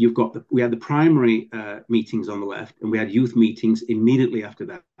 we had the primary meetings on the left, and we had youth meetings immediately after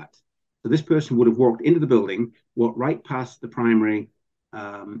that. So this person would have walked into the building, walked right past the primary,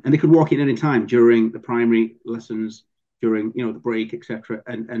 and they could walk in any time during the primary lessons, during the break, etc.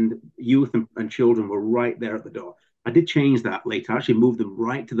 And youth and children were right there at the door. I did change that later. I actually moved them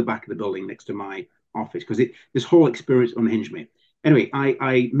right to the back of the building next to my office, because this whole experience unhinged me. Anyway,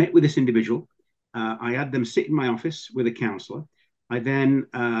 I met with this individual. I had them sit in my office with a counselor. I then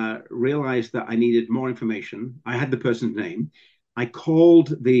realized that I needed more information. I had the person's name. I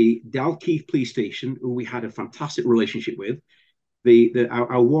called the Dalkeith police station, who we had a fantastic relationship with.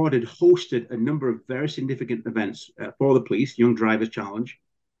 Our ward had hosted a number of very significant events for the police: Young Drivers Challenge,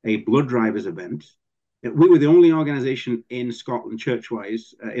 a blood drivers event. We were the only organization in Scotland,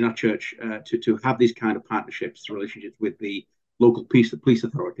 church-wise, in our church, to have these kind of partnerships, relationships with the local police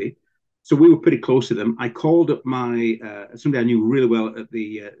authority. So we were pretty close to them. I called up somebody I knew really well at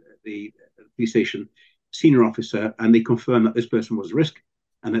the police station, senior officer, and they confirmed that this person was a risk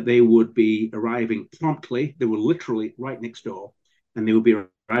and that they would be arriving promptly. They were literally right next door, and they would be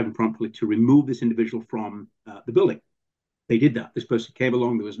arriving promptly to remove this individual from the building. They did that. This person came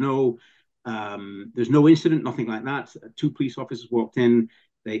along. There's no incident, nothing like that. Two police officers walked in.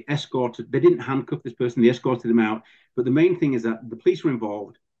 They didn't handcuff this person. They escorted him out. But the main thing is that the police were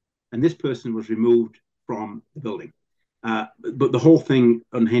involved, and this person was removed from the building. But the whole thing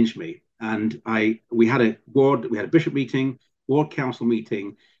unhinged me. And we had a bishop meeting, ward council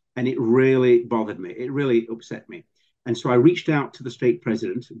meeting, and it really bothered me. It really upset me. And so I reached out to the stake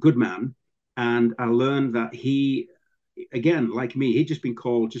president, good man, and I learned that he, again, like me, he'd just been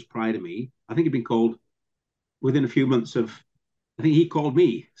called just prior to me. I think he'd been called within a few months of, I think he called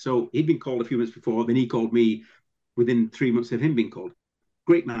me. So he'd been called a few months before, then he called me within 3 months of him being called.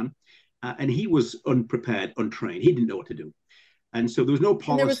 Great man. And he was unprepared, untrained. He didn't know what to do. And so there was no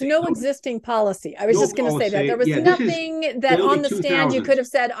policy. And there was no existing policy. I was just going to say that. There was nothing that on the stand you could have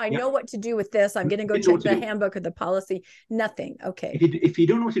said, I know what to do with this. I'm going to go check the handbook or the policy. Nothing. Okay. If you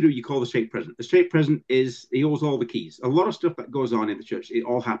don't know what to do, you call the stake president. The stake president he holds all the keys. A lot of stuff that goes on in the church, it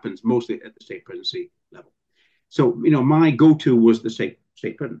all happens mostly at the stake presidency level. So, my go-to was the stake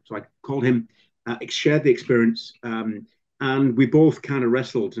president. So I called him, shared the experience, and we both kind of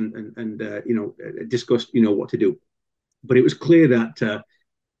wrestled and discussed, what to do. But it was clear that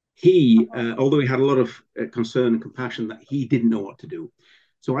he, although he had a lot of concern and compassion, that he didn't know what to do.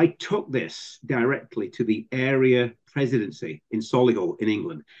 So I took this directly to the area presidency in Solihull in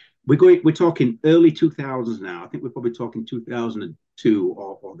England. We're talking early 2000s now. I think we're probably talking 2002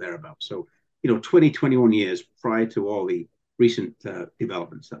 or thereabouts. So, 20, 21 years prior to all the recent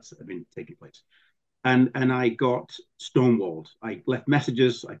developments that have been taking place. And I got stonewalled. I left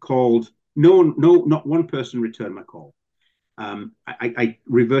messages. I called. Not one person returned my call. I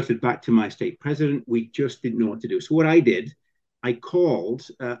reverted back to my stake president. We just didn't know what to do. So what I did, I called.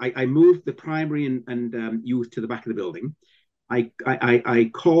 I moved the primary and youth to the back of the building. I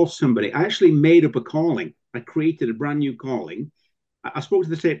called somebody. I actually made up a calling. I created a brand new calling. I spoke to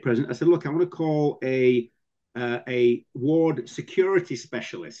the stake president. I said, look, I want to call a ward security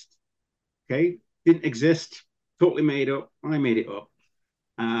specialist. Okay, didn't exist. Totally made up. I made it up.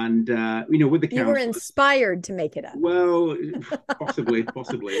 And with the council, you were inspired to make it up. Well, possibly.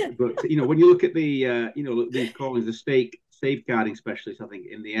 But when you look at the these callings, the stake safeguarding specialist, I think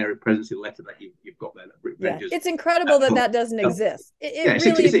in the area presidency letter that you've got there. It's incredible that doesn't exist. It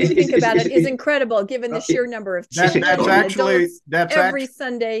really, if you think about it, is incredible given the sheer number of children every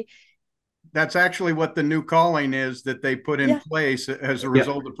Sunday. That's actually what the new calling is that they put in place as a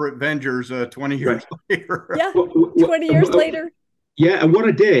result of Avengers 20 years later. Yeah, 20 years later. Yeah, and what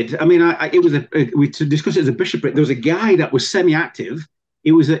I did, to discuss it as a bishopric, there was a guy that was semi-active.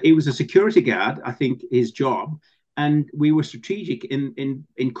 It was a security guard, I think, his job, and we were strategic in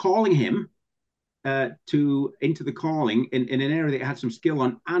calling him into the calling in an area that had some skill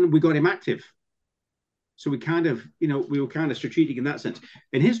on, and we got him active. So we were kind of strategic in that sense.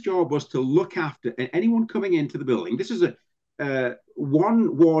 And his job was to look after anyone coming into the building. This is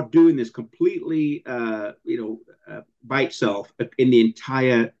one ward doing this completely, by itself in the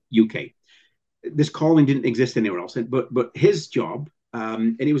entire UK. This calling didn't exist anywhere else. But his job,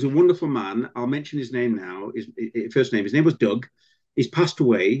 and he was a wonderful man. I'll mention his name now. His first name. His name was Doug. He's passed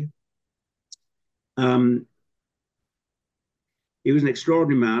away. He was an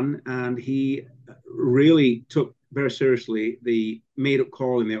extraordinary man, and he really took very seriously the made-up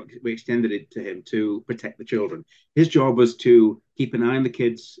calling that we extended it to him to protect the children. His job was to keep an eye on the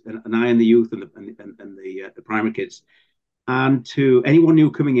kids, an eye on the youth and the primary kids, and to anyone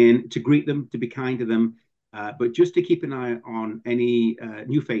new coming in, to greet them, to be kind to them, but just to keep an eye on any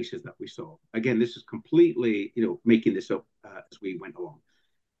new faces that we saw. Again, this is completely, making this up as we went along.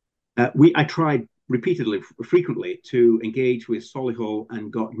 I tried repeatedly, frequently, to engage with Solihull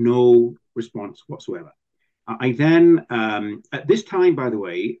and got no response whatsoever. I then, at this time, by the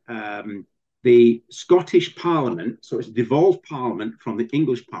way, the Scottish Parliament, so it's a devolved Parliament from the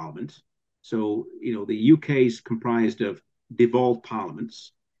English Parliament. So, the UK is comprised of devolved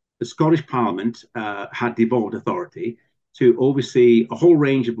parliaments. The Scottish Parliament had devolved authority to oversee a whole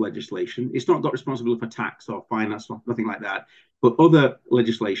range of legislation. It's not got responsibility for tax or finance or nothing like that, but other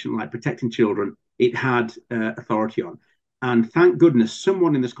legislation like protecting children, it had authority on. And thank goodness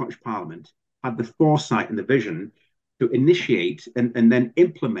someone in the Scottish Parliament had the foresight and the vision to initiate and then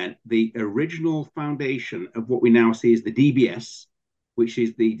implement the original foundation of what we now see as the DBS, which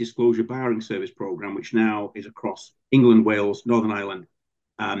is the Disclosure Barring Service Programme, which now is across England, Wales, Northern Ireland,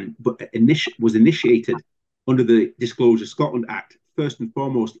 but was initiated under the Disclosure Scotland Act, first and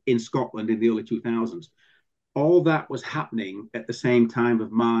foremost in Scotland in the early 2000s. All that was happening at the same time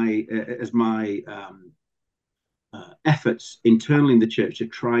of my efforts internally in the church to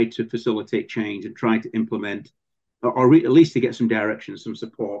try to facilitate change and try to implement, or at least to get some direction, some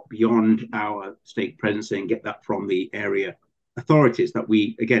support beyond our stake presidency and get that from the area authorities that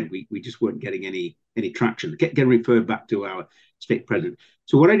we just weren't getting any traction, getting referred back to our stake president.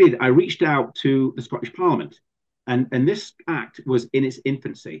 So what I did, I reached out to the Scottish Parliament, and this act was in its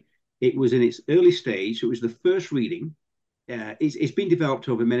infancy. It was in its early stage. So it was the first reading. It's been developed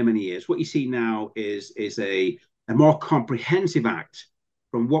over many, many years. What you see now is a more comprehensive act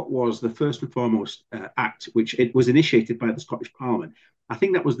from what was the first and foremost act, which it was initiated by the Scottish Parliament. I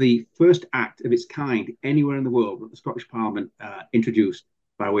think that was the first act of its kind anywhere in the world that the Scottish Parliament introduced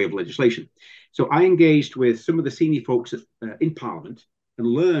by way of legislation. So I engaged with some of the senior folks in Parliament and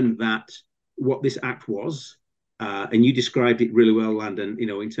learned that what this act was, and you described it really well, Landon,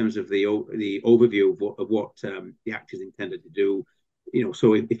 in terms of the overview of what the act is intended to do.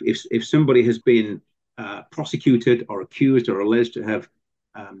 So if somebody has been prosecuted or accused or alleged to have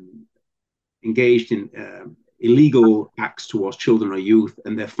engaged in illegal acts towards children or youth,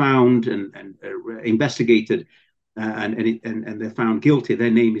 and they're found and investigated, and they're found guilty, their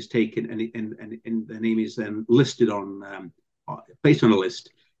name is taken and their name is then listed on, placed on a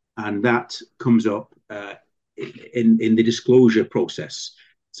list, and that comes up in the disclosure process.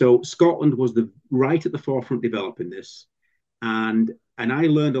 So Scotland was right at the forefront developing this, and I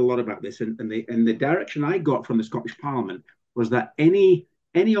learned a lot about this, and the direction I got from the Scottish Parliament was that any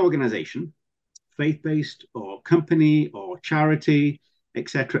organisation, faith-based or company or charity,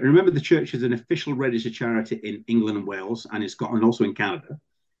 etc. And remember, the church is an official registered charity in England and Wales and in Scotland, also in Canada,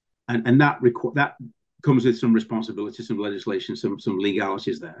 and that comes with some responsibilities, some legislation, some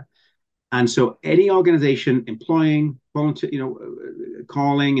legalities there. And so, any organisation employing volunteer,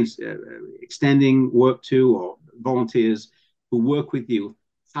 calling and extending work to, or volunteers who work with youth,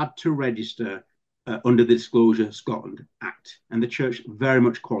 had to register under the Disclosure Scotland Act, and the church very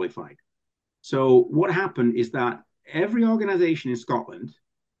much qualified. So what happened is that every organisation in Scotland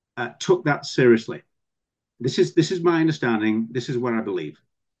took that seriously. This is my understanding. This is what I believe,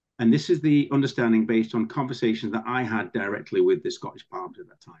 and this is the understanding based on conversations that I had directly with the Scottish Parliament at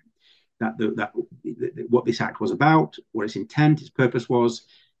that time. That what this act was about, what its intent, its purpose was,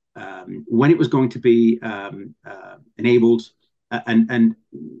 when it was going to be enabled, and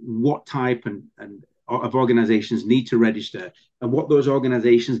what type of organizations need to register, and what those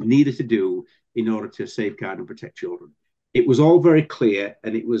organizations needed to do in order to safeguard and protect children. It was all very clear,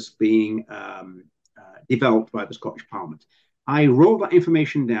 and it was being developed by the Scottish Parliament. I wrote that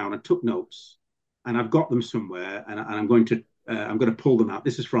information down and took notes, and I've got them somewhere, and I'm going to pull them out.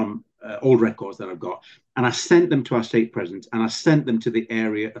 This is from old records that I've got, and I sent them to our stake president, and I sent them to the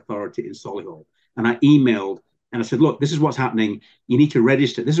area authority in Solihull, and I emailed. And I said, look, this is what's happening. You need to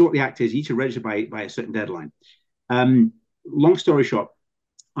register. This is what the act is. You need to register by a certain deadline. Long story short,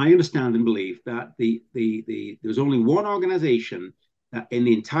 I understand and believe that there's only one organisation that in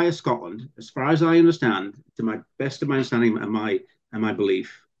the entire Scotland, as far as I understand, to my best of my understanding and my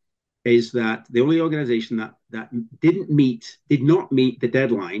belief, is that the only organisation that did not meet the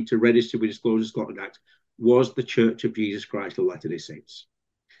deadline to register with Disclosure Scotland Act was the Church of Jesus Christ of Latter-day Saints.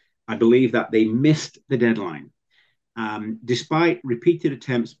 I believe that they missed the deadline. Despite repeated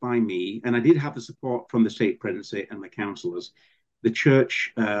attempts by me, and I did have the support from the stake presidency and the councillors, the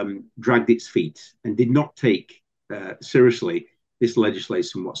church dragged its feet and did not take seriously this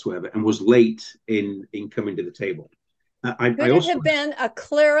legislation whatsoever, and was late in coming to the table. Could it have been a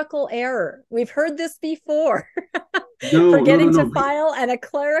clerical error? We've heard this before. Forgetting to file and a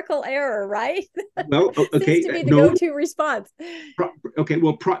clerical error, right? Well, okay. Seems to be the go-to response. Okay,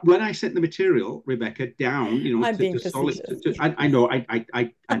 well, when I sent the material, Rebecca, down, I'm being facetious. I know, I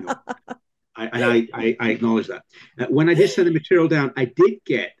know. I acknowledge that. When I did send the material down, I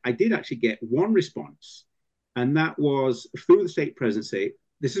did actually get one response, and that was through the stake presidency.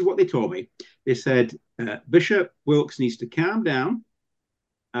 This is what they told me. They said, Bishop Wilks needs to calm down.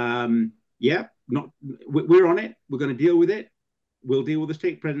 We're on it. We're going to deal with it. We'll deal with the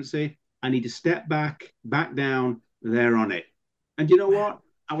stake presidency. I need to step back down. They're on it. And you know what?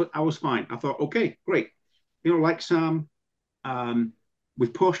 I was fine. I thought, okay, great. Like Sam,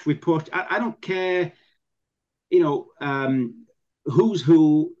 we've pushed. I don't care, who's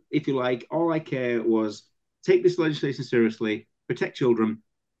who, if you like. All I care was take this legislation seriously, protect children,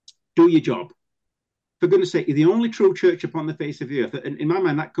 do your job. For goodness sake, you're the only true church upon the face of the earth. And in my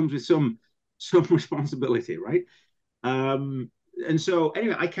mind, that comes with some responsibility, right? And so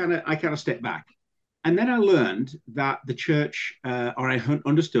anyway, I kind of stepped back. And then I learned that the church, or I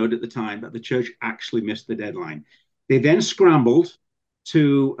understood at the time that the church actually missed the deadline. They then scrambled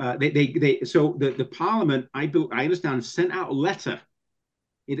to so the Parliament, I understand, sent out a letter.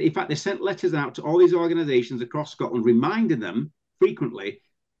 In fact, they sent letters out to all these organisations across Scotland, reminding them frequently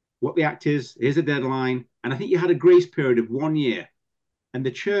what the act is. Here's a deadline, and I think you had a grace period of 1 year, and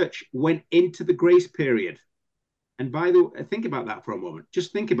the church went into the grace period. And by the way, think about that for a moment.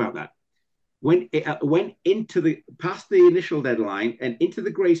 Just think about that. When it went into past the initial deadline and into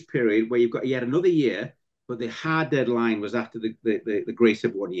the grace period, where you've got yet another year, but the hard deadline was after the grace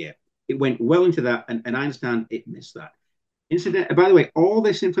of 1 year. It went well into that, and I understand it missed that. By the way, all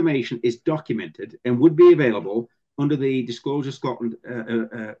this information is documented and would be available under the Disclosure Scotland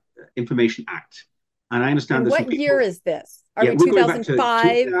Information Act. And I understand. And what year is this? Are we we're going back to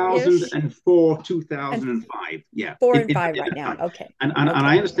 2005-ish? 2004, 2005. Yeah. 4 and 5 right now. Okay. And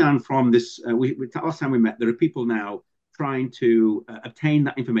I understand from this, last time we met, there are people now trying to obtain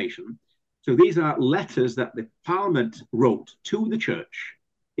that information. So these are letters that the Parliament wrote to the church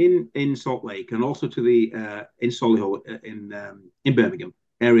in Salt Lake, and also to the in Solihull in Birmingham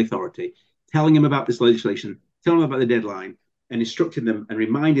area authority, telling them about this legislation, telling them about the deadline, and instructing them and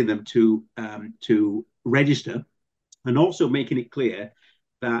reminding them to register, and also making it clear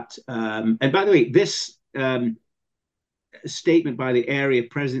that and by the way, this statement by the area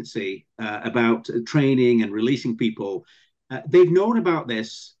presidency about training and releasing people, they've known about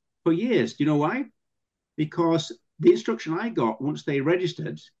this for years. Do you know why? Because the instruction I got once they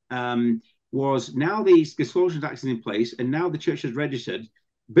registered was, now the Disclosure Act is in place, and now the church has registered.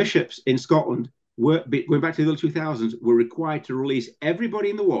 Bishops in Scotland, going back to the early 2000s, were required to release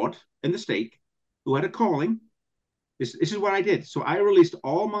everybody in the ward, in the stake, who had a calling. This is what I did. So I released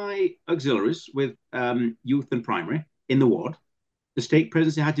all my auxiliaries with youth and primary in the ward. The stake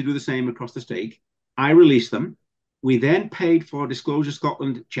presidency had to do the same across the stake. I released them. We then paid for Disclosure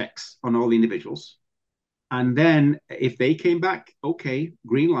Scotland checks on all the individuals. And then if they came back, okay,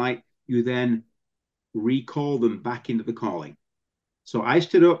 green light, you then recall them back into the calling. So I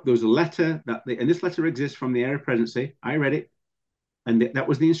stood up. There was a letter and this letter exists from the area presidency. I read it, and that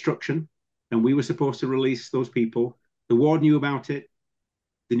was the instruction. And we were supposed to release those people. The ward knew about it.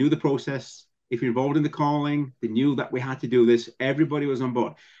 They knew the process. If you're involved in the calling, they knew that we had to do this. Everybody was on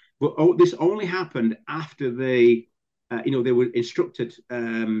board. But this only happened after they were instructed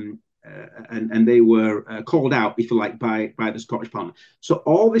and they were called out, if you like, by the Scottish Parliament. So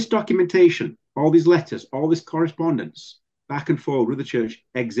all this documentation, all these letters, all this correspondence back and forth with the church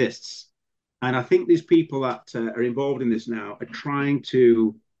exists. And I think these people that are involved in this now are trying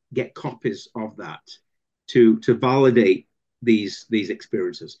to get copies of that to validate these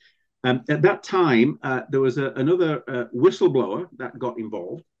experiences. At that time, there was another whistleblower that got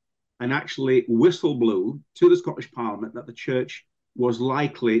involved and actually whistle blew to the Scottish Parliament that the church was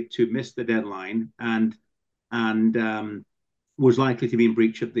likely to miss the deadline and was likely to be in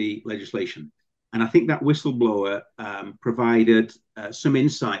breach of the legislation. And I think that whistleblower provided some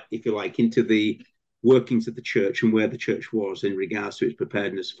insight, if you like, into the workings of the church and where the church was in regards to its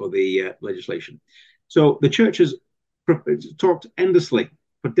preparedness for the legislation. So the church has talked endlessly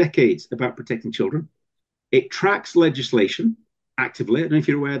for decades about protecting children. It tracks legislation actively. I don't know if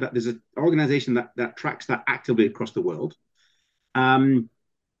you're aware that there's an organization that tracks that actively across the world.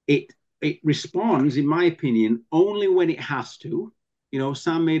 It responds, in my opinion, only when it has to.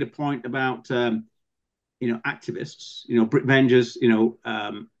 Sam made a point about activists, Brit Vengers,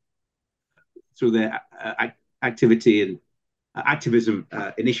 through their activity and activism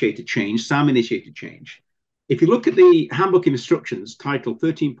initiated change. Sam initiated change. If you look at the handbook instructions, title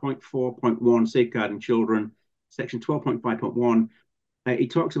 13.4.1, Safeguarding Children, section 12.5.1,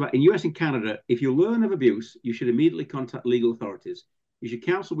 it talks about, in US and Canada, if you learn of abuse, you should immediately contact legal authorities. You should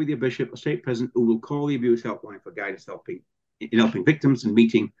counsel with your bishop or stake president, who will call the abuse helpline for guidance in helping victims and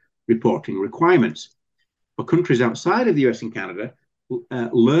meeting reporting requirements. For countries outside of the US and Canada,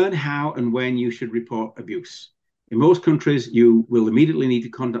 learn how and when you should report abuse. In most countries, you will immediately need to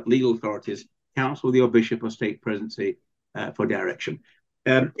contact legal authorities, counsel with your bishop or stake presidency for direction.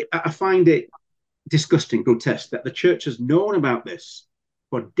 I find it disgusting, grotesque, that the church has known about this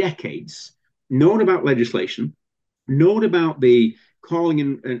for decades, known about legislation, known about the calling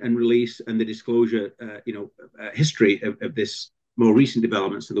and release and the disclosure, history of this more recent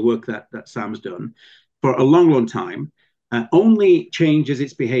developments and the work that Sam's done for a long, long time. Only changes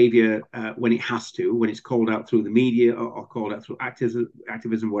its behavior when it has to, when it's called out through the media or called out through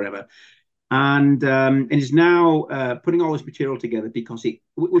activism, whatever. And is now putting all this material together because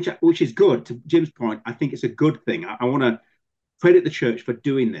which is good. To Jim's point, I think it's a good thing. I want to credit the church for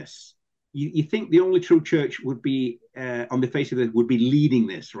doing this. You think the only true church would be on the face of it would be leading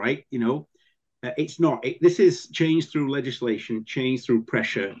this, right? It's not. This is change through legislation, change through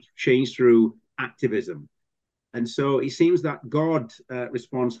pressure, change through activism. And so it seems that God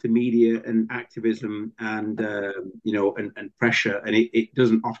responds to media and activism and and pressure, and it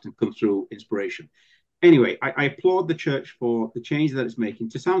doesn't often come through inspiration. Anyway, I applaud the church for the change that it's making.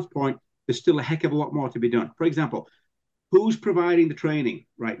 To Sam's point, there's still a heck of a lot more to be done. For example, who's providing the training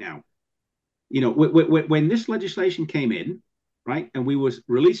right now? When this legislation came in, right, and we was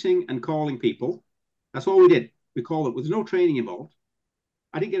releasing and calling people, that's all we did. We called it. There's no training involved.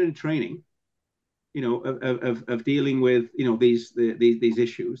 I didn't get any training, of dealing with these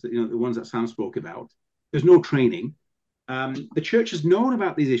issues that the ones that Sam spoke about. There's no training. The church has known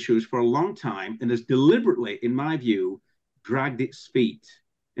about these issues for a long time and has deliberately, in my view, dragged its feet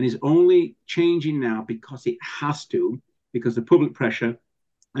and is only changing now because it has to, because of public pressure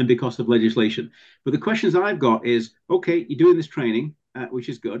and because of legislation. But the questions I've got is, okay, you're doing this training, which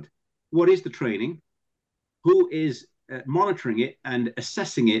is good. What is the training? Who is monitoring it and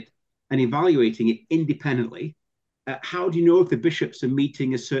assessing it and evaluating it independently? How do you know if the bishops are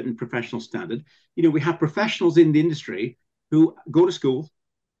meeting a certain professional standard? We have professionals in the industry who go to school,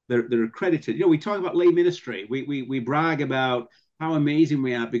 they're accredited. We talk about lay ministry. We brag about how amazing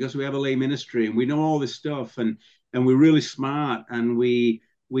we are because we have a lay ministry and we know all this stuff and we're really smart and we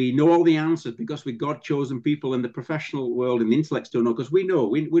know all the answers because we're God-chosen people, in the professional world and the intellects don't know, because we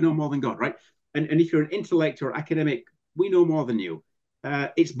know more than God, right? And if you're an intellect or academic, we know more than you.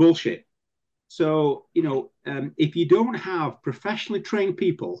 It's bullshit. So, if you don't have professionally trained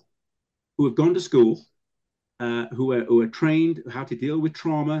people who have gone to school, who are trained how to deal with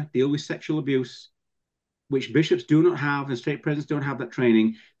trauma, deal with sexual abuse, which bishops do not have and stake presidents don't have that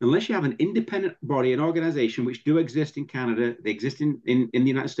training, unless you have an independent body, an organization, which do exist in Canada, they exist in the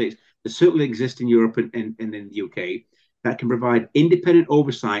United States, they certainly exist in Europe and in the UK, that can provide independent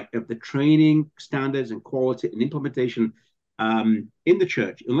oversight of the training standards and quality and implementation in the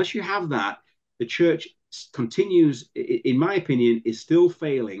church. Unless you have that, the church continues, in my opinion, is still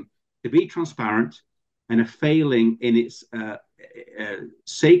failing to be transparent and are failing in its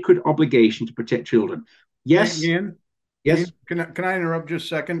sacred obligation to protect children. Yes. Ian? Yes. Can I interrupt just a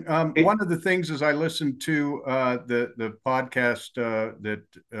second? One of the things as I listened to the podcast that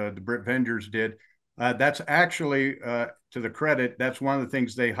the Brit Vengers did, that's actually, to the credit, that's one of the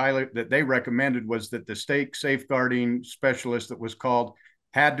things they highlight that they recommended was that the stake safeguarding specialist that was called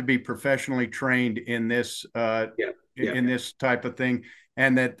had to be professionally trained in this in this type of thing,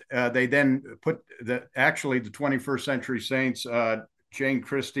 and that they then put the 21st Century Saints, Jane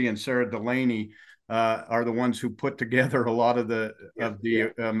Christie and Sarah Delaney, are the ones who put together a lot of the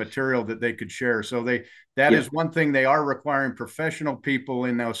material that they could share. So that is one thing, they are requiring professional people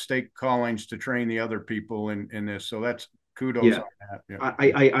in those stake callings to train the other people in this. So that's kudos on that. Yeah.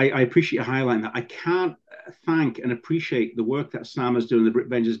 I appreciate you highlighting that. I can't thank and appreciate the work that Sam has done, the Brit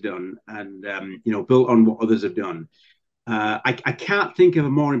Benj has done, and built on what others have done. I can't think of a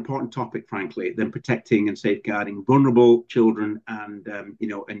more important topic, frankly, than protecting and safeguarding vulnerable children and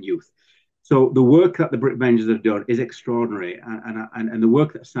youth. So the work that the Brit Benjers have done is extraordinary, and the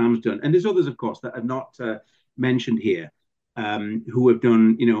work that Sam's done, and there's others, of course, that are not mentioned here, who have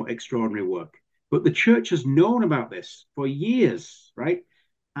done extraordinary work. But the church has known about this for years, right?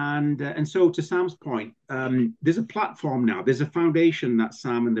 And so, to Sam's point, there's a platform now. There's a foundation that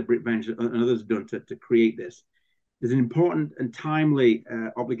Sam and the Brit Benjers and others have done to create this. There's an important and timely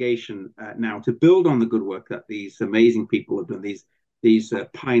obligation now to build on the good work that these amazing people have done. These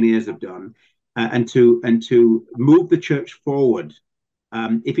pioneers have done, and to move the church forward.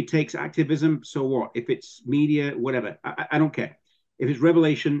 If it takes activism, so what? If it's media, whatever, I don't care. If it's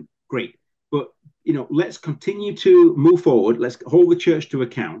revelation, great. But let's continue to move forward. Let's hold the church to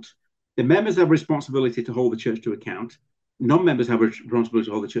account. The members have a responsibility to hold the church to account. Non-members have a responsibility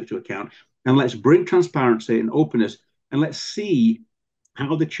to hold the church to account. And let's bring transparency and openness, and let's see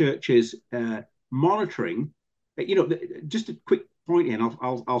how the church is monitoring. Just a quick point here, and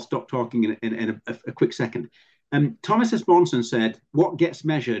I'll stop talking in a quick second. Thomas S. Monson said, "What gets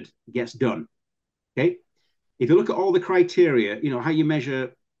measured gets done." Okay, if you look at all the criteria, how you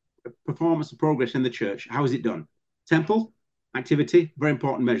measure performance and progress in the church, how is it done? Temple activity, very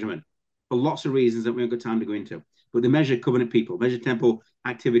important measurement for lots of reasons that we haven't got time to go into. But they measure covenant people, measure temple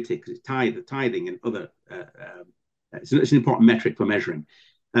activity because it's tithing and other. It's an important metric for measuring.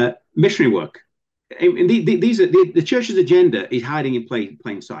 Missionary work. And the church's agenda is hiding in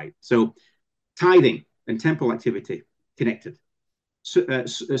plain sight. So tithing and temple activity connected.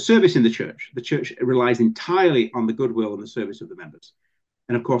 Service in the church. The church relies entirely on the goodwill and the service of the members.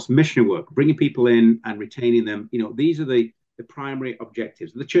 And of course, missionary work, bringing people in and retaining them. These are the the primary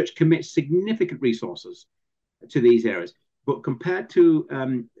objectives. The church commits significant resources to these areas, but compared to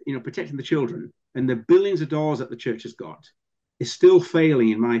protecting the children and the billions of dollars that the church has got, is still failing,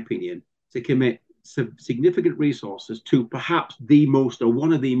 in my opinion, to commit significant resources to perhaps the most or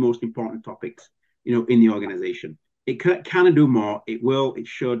one of the most important topics, in the organization. It can do more. It will. It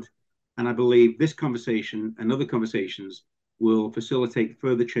should. And I believe this conversation and other conversations will facilitate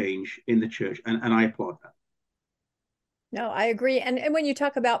further change in the church. And I applaud that. No, I agree. And when you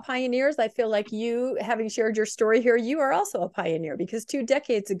talk about pioneers, I feel like you, having shared your story here, you are also a pioneer, because 2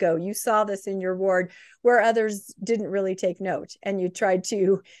 decades ago, you saw this in your ward where others didn't really take note, and you tried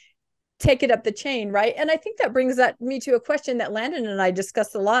to take it up the chain, right? And I think that brings me to a question that Landon and I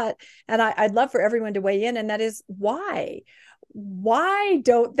discussed a lot, and I'd love for everyone to weigh in, and that is why? Why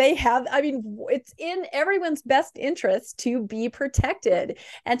don't they have, it's in everyone's best interest to be protected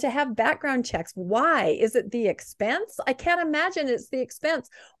and to have background checks. Why? Is it the expense? I can't imagine it's the expense.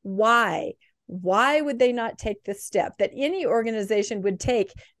 Why? Why would they not take this step that any organization would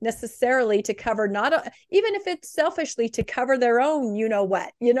take necessarily to cover, even if it's selfishly to cover their own, you know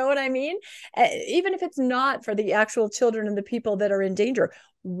what I mean? Even if it's not for the actual children and the people that are in danger.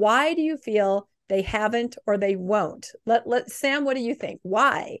 Why do you feel they haven't or they won't? Let Sam, what do you think?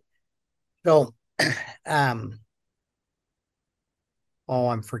 Why? So, I'm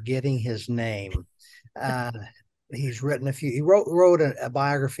forgetting his name. He's written a few. He wrote a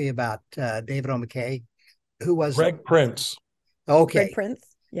biography about David O. McKay, who was Greg Prince. Okay, Greg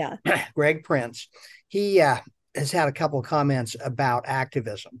Prince, yeah. Greg Prince. He has had a couple of comments about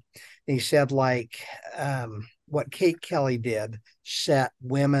activism. He said, like, what Kate Kelly did set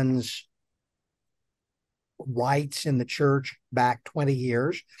women's rights in the church back 20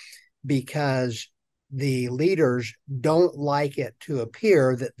 years, because the leaders don't like it to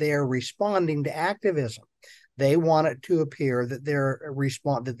appear that they're responding to activism. They want it to appear that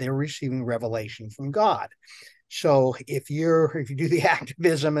they're receiving revelation from God. So if you do the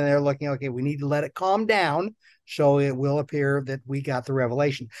activism and they're looking, okay, we need to let it calm down, so it will appear that we got the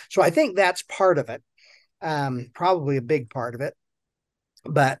revelation. So I think that's part of it, probably a big part of it.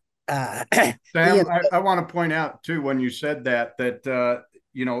 But Sam, I want to point out too, when you said that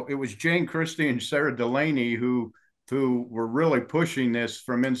it was Jane Christie and Sarah Delaney who were really pushing this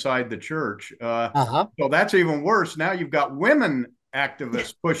from inside the church. So that's even worse. Now you've got women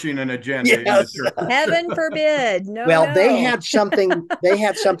activists pushing an agenda in the church. Heaven forbid. No. They had something. They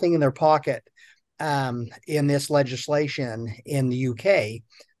had something in their pocket in this legislation in the UK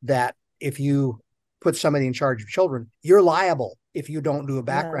that if you put somebody in charge of children, you're liable if you don't do a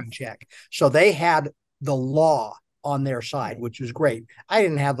background check. So they had the law on their side, which was great. I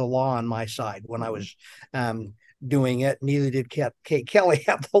didn't have the law on my side when I was doing it. Neither did Kate Kelly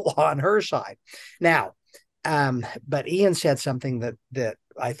have the law on her side. Now, but Ian said something that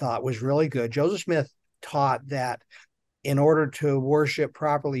I thought was really good. Joseph Smith taught that in order to worship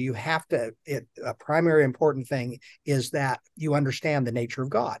properly, you have to, a primary important thing is that you understand the nature of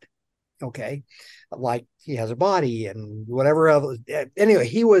God. Okay. Like he has a body and whatever else. Anyway,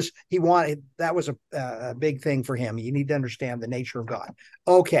 that was a big thing for him. You need to understand the nature of God.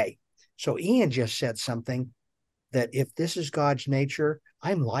 Okay. So Ian just said something that if this is God's nature,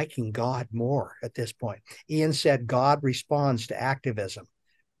 I'm liking God more at this point. Ian said God responds to activism.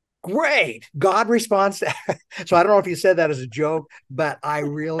 Great. God responds to. So I don't know if you said that as a joke, but I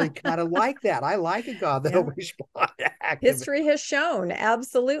really kind of like that. I like a God that'll respond to activism. History has shown.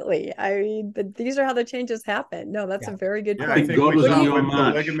 Absolutely. These are how the changes happen. No, that's a very good point. I think we saw with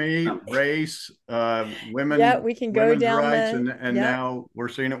polygamy, race, women. Yeah, we can go down rights, and now we're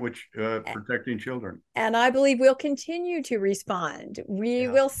seeing it with protecting children. And I believe we'll continue to respond. We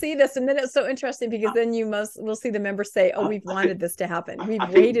will see this, and then it's so interesting because then we'll see the members say, "Oh, we've wanted this to happen. We've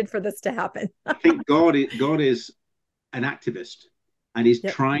waited for this to happen." I think God is an activist, and he's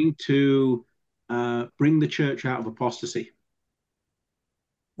trying to bring the church out of apostasy.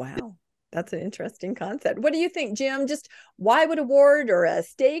 Wow, that's an interesting concept. What do you think, Jim? Just why would a ward or a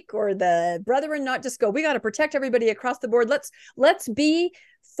stake or the brethren not just go, we got to protect everybody across the board? Let's be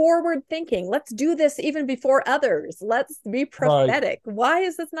forward thinking. Let's do this even before others. Let's be prophetic. Right. Why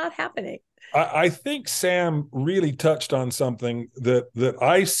is this not happening? I think Sam really touched on something that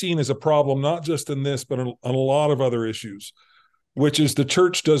I've seen as a problem, not just in this, but on a lot of other issues, which is the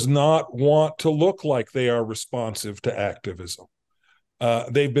church does not want to look like they are responsive to activism.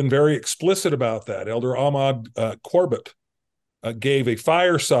 They've been very explicit about that. Elder Ahmad Corbett gave a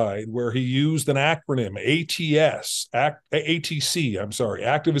fireside where he used an acronym, ATC,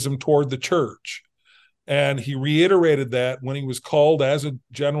 Activism Toward the Church. And he reiterated that when he was called as a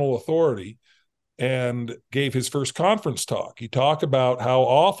general authority. and gave his first conference talk. He talked about how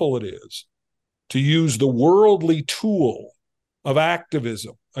awful it is to use the worldly tool of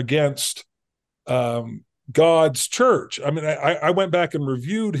activism against God's church. I mean, I went back and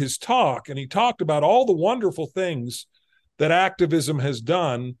reviewed his talk, and he talked about all the wonderful things that activism has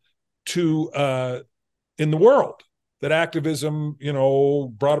done to in the world. That activism,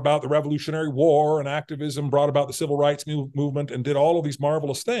 brought about the Revolutionary War, and activism brought about the Civil Rights movement, and did all of these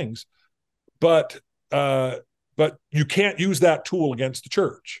marvelous things. But you can't use that tool against the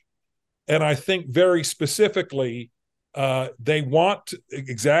church. And I think very specifically, they want,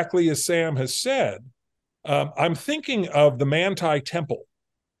 exactly as Sam has said, I'm thinking of the Manti Temple.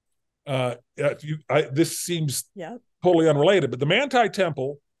 This seems totally unrelated, but the Manti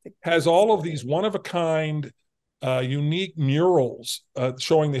Temple has all of these one-of-a-kind, unique murals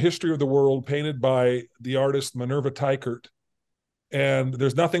showing the history of the world, painted by the artist Minerva Teichert. And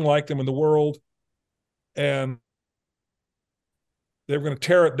there's nothing like them in the world. And they were going to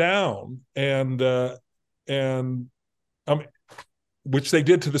tear it down, which they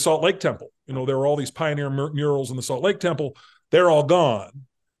did to the Salt Lake Temple. There were all these pioneer murals in the Salt Lake Temple. They're all gone.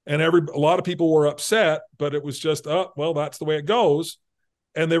 And a lot of people were upset, but it was just, well, that's the way it goes.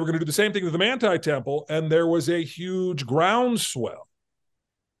 And they were going to do the same thing with the Manti Temple, and there was a huge groundswell.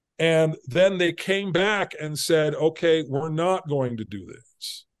 And then they came back and said, okay, we're not going to do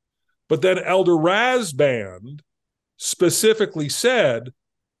this. But then Elder Rasband specifically said,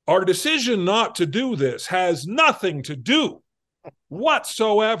 our decision not to do this has nothing to do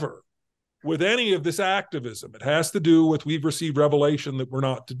whatsoever with any of this activism. It has to do with, we've received revelation that we're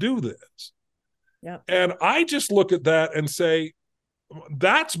not to do this. Yeah. And I just look at that and say,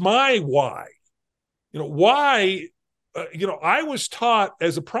 that's my why. Why, I was taught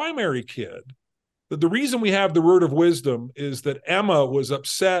as a primary kid that the reason we have the word of wisdom is that Emma was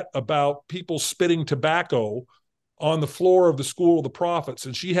upset about people spitting tobacco on the floor of the school of the prophets,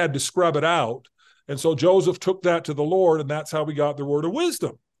 and she had to scrub it out. And so Joseph took that to the Lord, and that's how we got the word of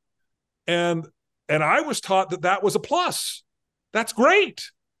wisdom. And I was taught that that was a plus. That's great.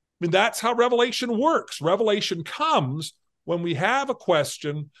 I mean, that's how revelation works. Revelation comes when we have a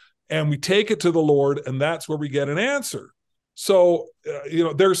question and we take it to the Lord, and that's where we get an answer. So,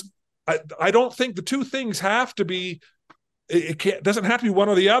 I don't think the two things have to be, it doesn't have to be one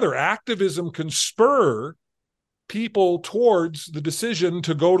or the other. Activism can spur people towards the decision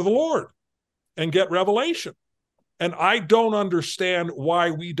to go to the Lord and get revelation. And I don't understand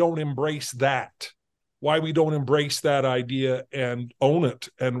why we don't embrace that, why we don't embrace that idea and own it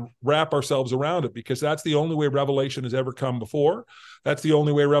and wrap ourselves around it, because that's the only way revelation has ever come before. That's the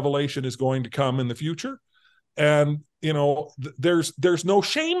only way revelation is going to come in the future. And, there's no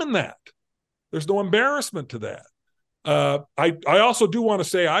shame in that. There's no embarrassment to that. I also do want to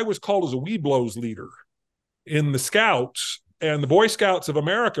say I was called as a Weeblos leader in the Scouts, and the Boy Scouts of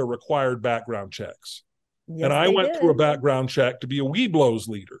America required background checks. Yes, and I went through a background check to be a Weeblos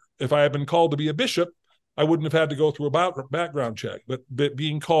leader. If I had been called to be a bishop, I wouldn't have had to go through a background check. But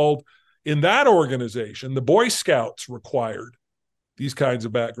being called in that organization, the Boy Scouts required these kinds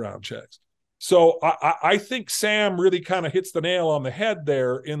of background checks. So I think Sam really kind of hits the nail on the head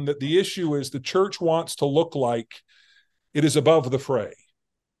there, in that the issue is the church wants to look like it is above the fray,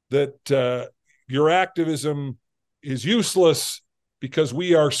 that your activism is useless because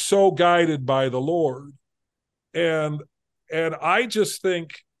we are so guided by the Lord. And I just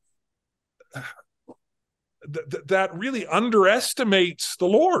think that really underestimates the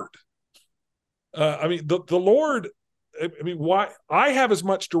Lord. The Lord, why I have as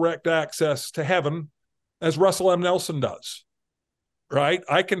much direct access to heaven as Russell M. Nelson does, right?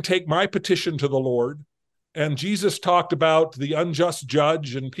 I can take my petition to the Lord, and Jesus talked about the unjust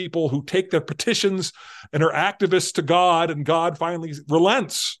judge and people who take their petitions and are activists to God, and God finally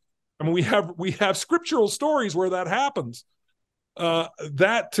relents. I mean, we have scriptural stories where that happens.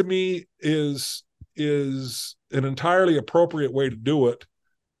 That to me is an entirely appropriate way to do it.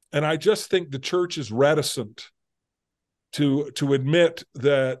 And I just think the church is reticent to admit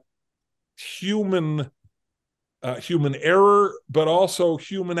that human error, but also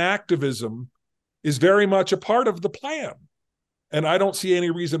human activism, is very much a part of the plan. And I don't see any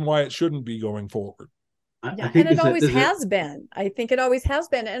reason why it shouldn't be going forward. Yeah, and it always has been. I think it always has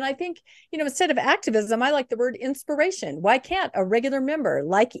been. And I think, instead of activism, I like the word inspiration. Why can't a regular member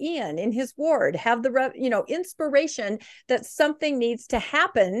like Ian in his ward have the, inspiration that something needs to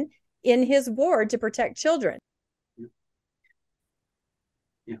happen in his ward to protect children?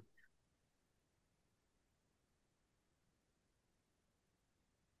 Yeah.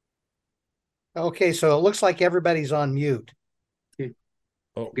 Okay, so it looks like everybody's on mute.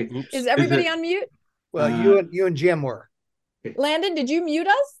 Oh, Okay. oops. Is everybody on mute? Well, you and Jim were. Landon, did you mute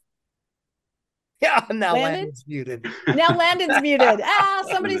us? Yeah, now Landon? Landon's muted. Now Landon's muted.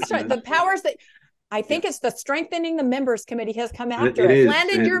 Somebody's trying. The powers that I think it's the strengthening the members committee has come after us.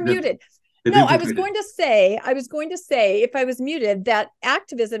 Landon, you're muted. No, I was going to say, if I was muted, that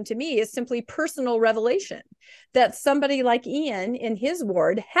activism to me is simply personal revelation. That somebody like Ian in his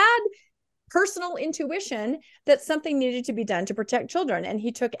ward had personal intuition that something needed to be done to protect children, and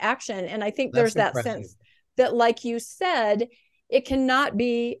he took action. And I think there's that sense that, like you said, it cannot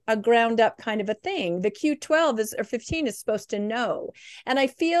be a ground up kind of a thing. The Q12 or 15 is supposed to know. And I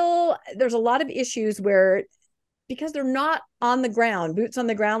feel there's a lot of issues where, because they're not on the ground, boots on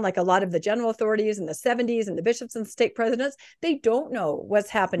the ground, like a lot of the general authorities and the 70s and the bishops and state presidents, they don't know what's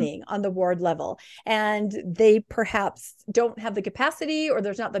happening on the ward level. And they perhaps don't have the capacity, or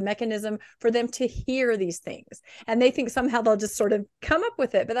there's not the mechanism for them to hear these things. And they think somehow they'll just sort of come up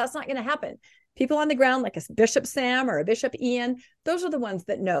with it, but that's not going to happen. People on the ground, like a Bishop Sam or a Bishop Ian, those are the ones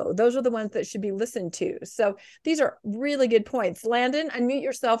that know. Those are the ones that should be listened to. So these are really good points. Landon, unmute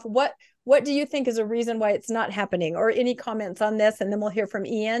yourself. What do you think is a reason why it's not happening, or any comments on this? And then we'll hear from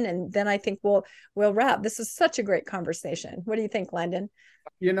Ian, and then I think we'll wrap. This is such a great conversation. What do you think, Landon?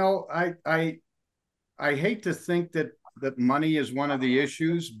 You know, I hate to think that money is one of the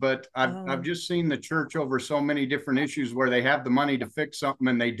issues, but I've just seen the church over so many different issues where they have the money to fix something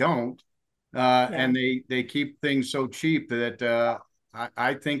and they don't. And they keep things so cheap that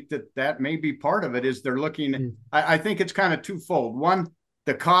I think that may be part of it. Is they're looking, I think it's kind of twofold. One,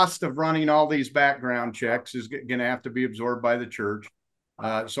 the cost of running all these background checks is going to have to be absorbed by the church.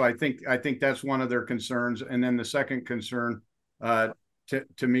 So I think that's one of their concerns. And then the second concern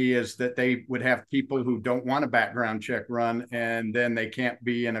to me is that they would have people who don't want a background check run, and then they can't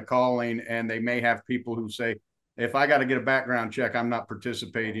be in a calling, and they may have people who say, if I got to get a background check, I'm not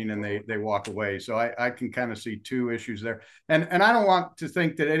participating, and they walk away. So I can kind of see two issues there. And I don't want to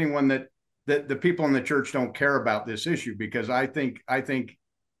think that anyone that the people in the church don't care about this issue, because I think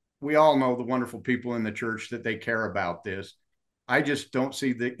we all know the wonderful people in the church that they care about this. I just don't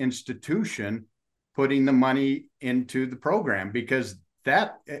see the institution putting the money into the program, because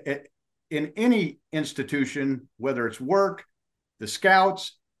that in any institution, whether it's work, the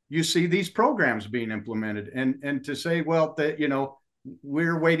Scouts, you see these programs being implemented, and to say, well, that, you know,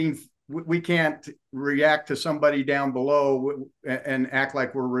 we're waiting, we can't react to somebody down below and act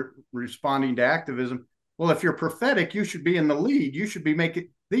like we're responding to activism. Well, if you're prophetic, you should be in the lead. You should be making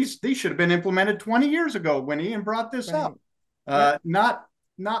these should have been implemented 20 years ago when Ian brought this up,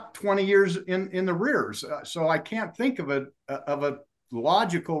 not 20 years in the rears. So I can't think of a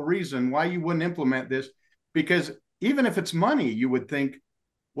logical reason why you wouldn't implement this, because even if it's money, you would think,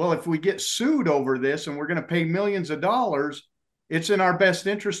 well, if we get sued over this and we're going to pay millions of dollars, it's in our best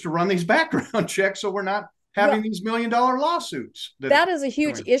interest to run these background checks so we're not having these $1 million lawsuits. That is a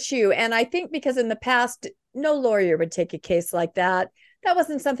huge issue. And I think because in the past, no lawyer would take a case like that. That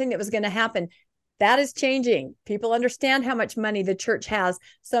wasn't something that was going to happen. That is changing. People understand how much money the church has.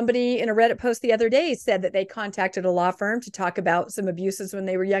 Somebody in a Reddit post the other day said that they contacted a law firm to talk about some abuses when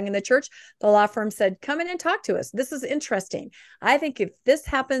they were young in the church. The law firm said, come in and talk to us. This is interesting. I think if this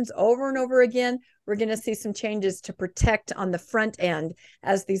happens over and over again, we're going to see some changes to protect on the front end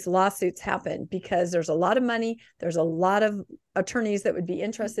as these lawsuits happen, because there's a lot of money. There's a lot of attorneys that would be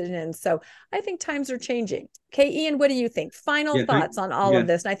interested in. So I think times are changing. Okay, Ian, what do you think? Final thoughts on all of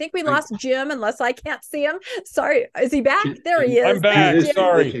this. And I think we lost Jim, unless I can't see him. Sorry. Is he back? There he is. I'm back.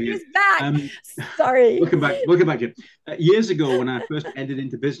 Sorry. He's back. Sorry. Welcome back, Jim. Years ago, when I first entered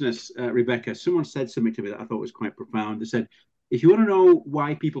into business, Rebecca, someone said something to me that I thought was quite profound. They said, if you want to know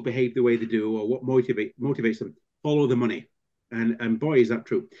why people behave the way they do, or what motivates them, follow the money. And boy, is that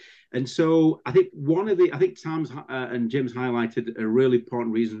true. And so I think Sam's and Jim's highlighted a really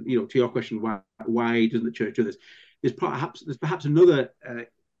important reason, you know, to your question, why doesn't the church do this? There's perhaps another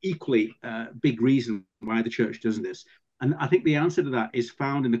equally big reason why the church doesn't this. And I think the answer to that is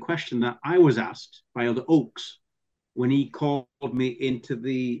found in the question that I was asked by Elder Oaks when he called me into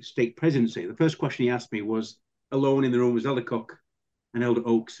the stake presidency. The first question he asked me was, alone in the room was Elder Cook and Elder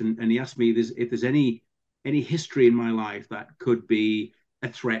Oaks, and he asked me if there's any history in my life that could be a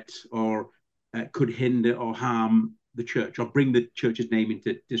threat or could hinder or harm the church or bring the church's name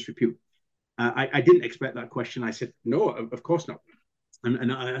into disrepute. I didn't expect that question. I said, no, of course not.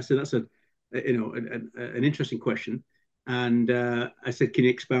 And I said, that's an interesting question. And I said, can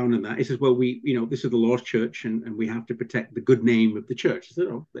you expound on that? He says, well, this is the Lord's church, and we have to protect the good name of the church. I said,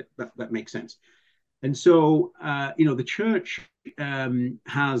 oh, that makes sense. And so, the church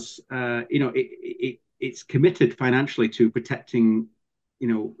has, it's committed financially to protecting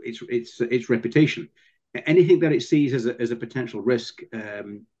its reputation. Anything that it sees as a potential risk,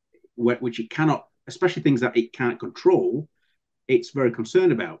 which it cannot, especially things that it can't control, it's very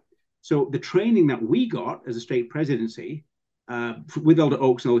concerned about. So the training that we got as a state presidency with Elder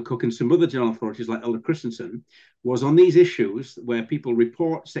Oaks and Elder Cook and some other general authorities like Elder Christensen was on these issues where people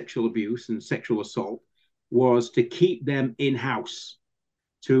report sexual abuse and sexual assault, was to keep them in-house,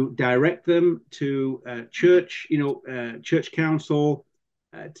 to direct them to church, church council,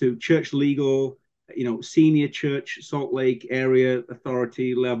 to church legal, senior church, Salt Lake area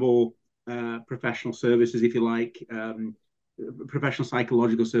authority level, professional services, if you like, professional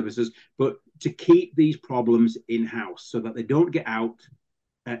psychological services, but to keep these problems in-house so that they don't get out.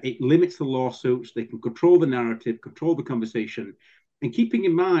 It limits the lawsuits. They can control the narrative, control the conversation, and keeping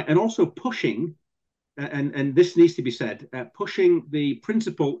in mind, and also pushing, and this needs to be said, pushing the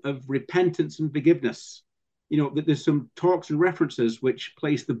principle of repentance and forgiveness. That there's some talks and references which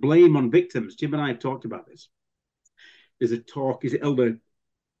place the blame on victims. Jim and I have talked about this. There's a talk, is it Elder,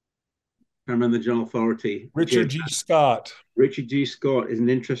 I remember the general authority. Richard G. Scott. Richard G. Scott is an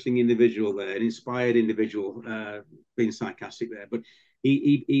interesting individual there, an inspired individual, being sarcastic there. But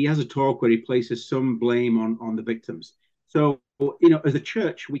he has a talk where he places some blame on the victims. So, as a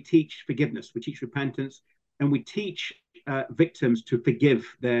church, we teach forgiveness, we teach repentance, and we teach victims to forgive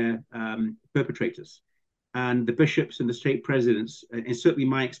their perpetrators. And the bishops and the state presidents, and certainly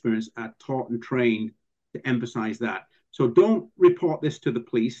my experience, are taught and trained to emphasize that. So don't report this to the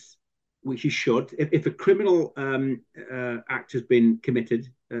police, which you should. If a criminal act has been committed,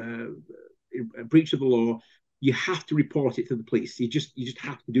 a breach of the law, you have to report it to the police. You just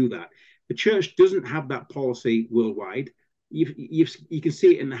have to do that. The church doesn't have that policy worldwide. You can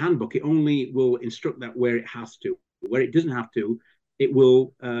see it in the handbook. It only will instruct that where it has to. Where it doesn't have to, it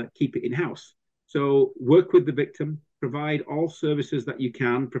will keep it in-house. So work with the victim, provide all services that you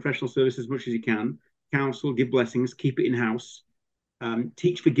can, professional services as much as you can, counsel, give blessings, keep it in-house.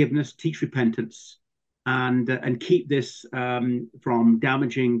 Teach forgiveness, teach repentance, and keep this from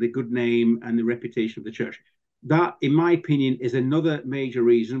damaging the good name and the reputation of the church. That, in my opinion, is another major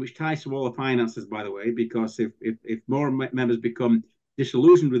reason, which ties to all the finances, by the way, because if more members become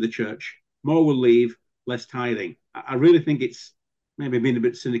disillusioned with the church, more will leave, less tithing. I really think it's maybe being a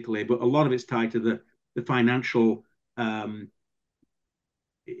bit cynical here, but a lot of it's tied to the financial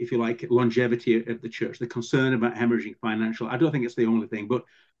if you like, longevity of the church, the concern about hemorrhaging financial. I don't think it's the only thing, but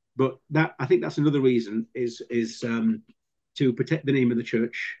that, I think that's another reason is to protect the name of the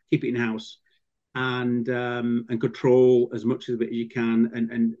church, keep it in house, and control as much of it as you can,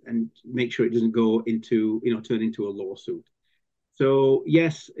 and make sure it doesn't go into, turn into a lawsuit. So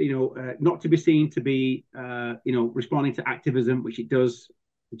yes, not to be seen to be, responding to activism, which it does.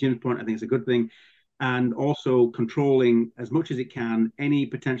 To Jim's point, I think it's a good thing. And also controlling as much as it can any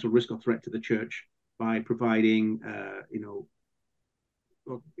potential risk or threat to the church by providing,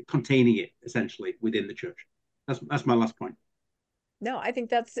 containing it essentially within the church. That's my last point. No, I think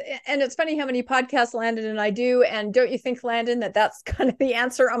that's, and it's funny how many podcasts Landon and I do. And don't you think, Landon, that's kind of the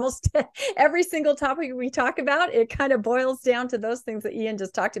answer almost to every single topic we talk about? It kind of boils down to those things that Ian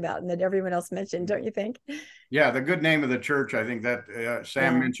just talked about and that everyone else mentioned, don't you think? Yeah, the good name of the church. I think that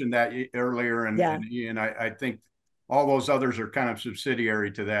Sam mentioned that earlier, and Ian, I think all those others are kind of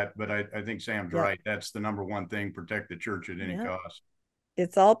subsidiary to that. But I think Sam's right. That's the number one thing: protect the church at any cost.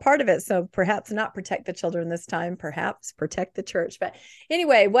 It's all part of it. So perhaps not protect the children this time, perhaps protect the church. But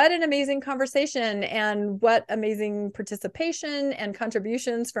anyway, what an amazing conversation, and what amazing participation and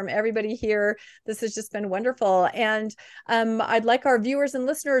contributions from everybody here. This has just been wonderful. And I'd like our viewers and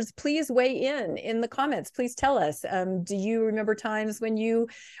listeners, please weigh in the comments. Please tell us, do you remember times when you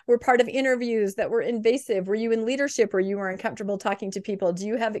were part of interviews that were invasive? Were you in leadership where you were uncomfortable talking to people? Do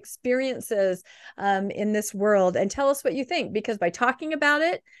you have experiences in this world? And tell us what you think, because by talking about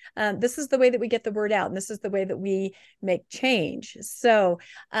it, this is the way that we get the word out, and this is the way that we make change. So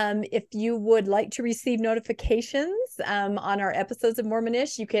if you would like to receive notifications on our episodes of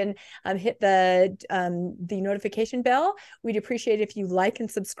Mormonish, you can hit the notification bell. We'd appreciate if you like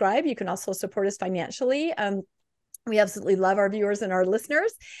and subscribe. You can also support us financially. We absolutely love our viewers and our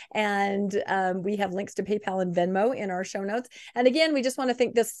listeners, and we have links to PayPal and Venmo in our show notes. And again, we just want to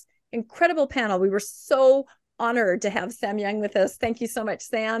thank this incredible panel. We were so honored to have Sam Young with us. Thank you so much,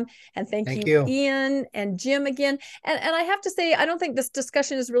 Sam. And thank you, Ian and Jim again. And I have to say, I don't think this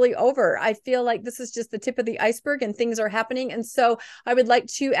discussion is really over. I feel like this is just the tip of the iceberg and things are happening. And so I would like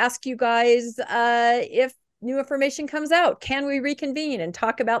to ask you guys if new information comes out, can we reconvene and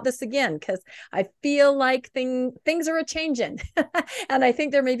talk about this again? Because I feel like things are a-changing. And I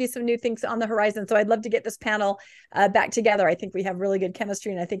think there may be some new things on the horizon. So I'd love to get this panel back together. I think we have really good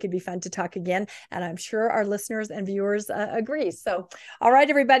chemistry, and I think it'd be fun to talk again. And I'm sure our listeners and viewers agree. So, all right,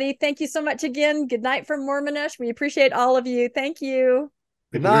 everybody. Thank you so much again. Good night from Mormonish. We appreciate all of you. Thank you.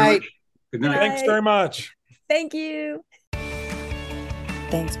 Good night. Good night. Thanks very much. Thank you.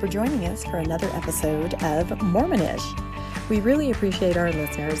 Thanks for joining us for another episode of Mormonish. We really appreciate our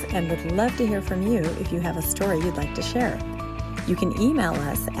listeners and would love to hear from you if you have a story you'd like to share. You can email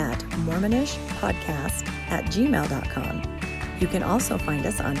us at mormonishpodcast@gmail.com. You can also find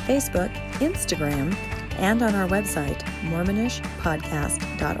us on Facebook, Instagram, and on our website,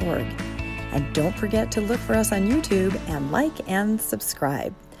 mormonishpodcast.org. And don't forget to look for us on YouTube and like and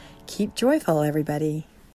subscribe. Keep joyful, everybody.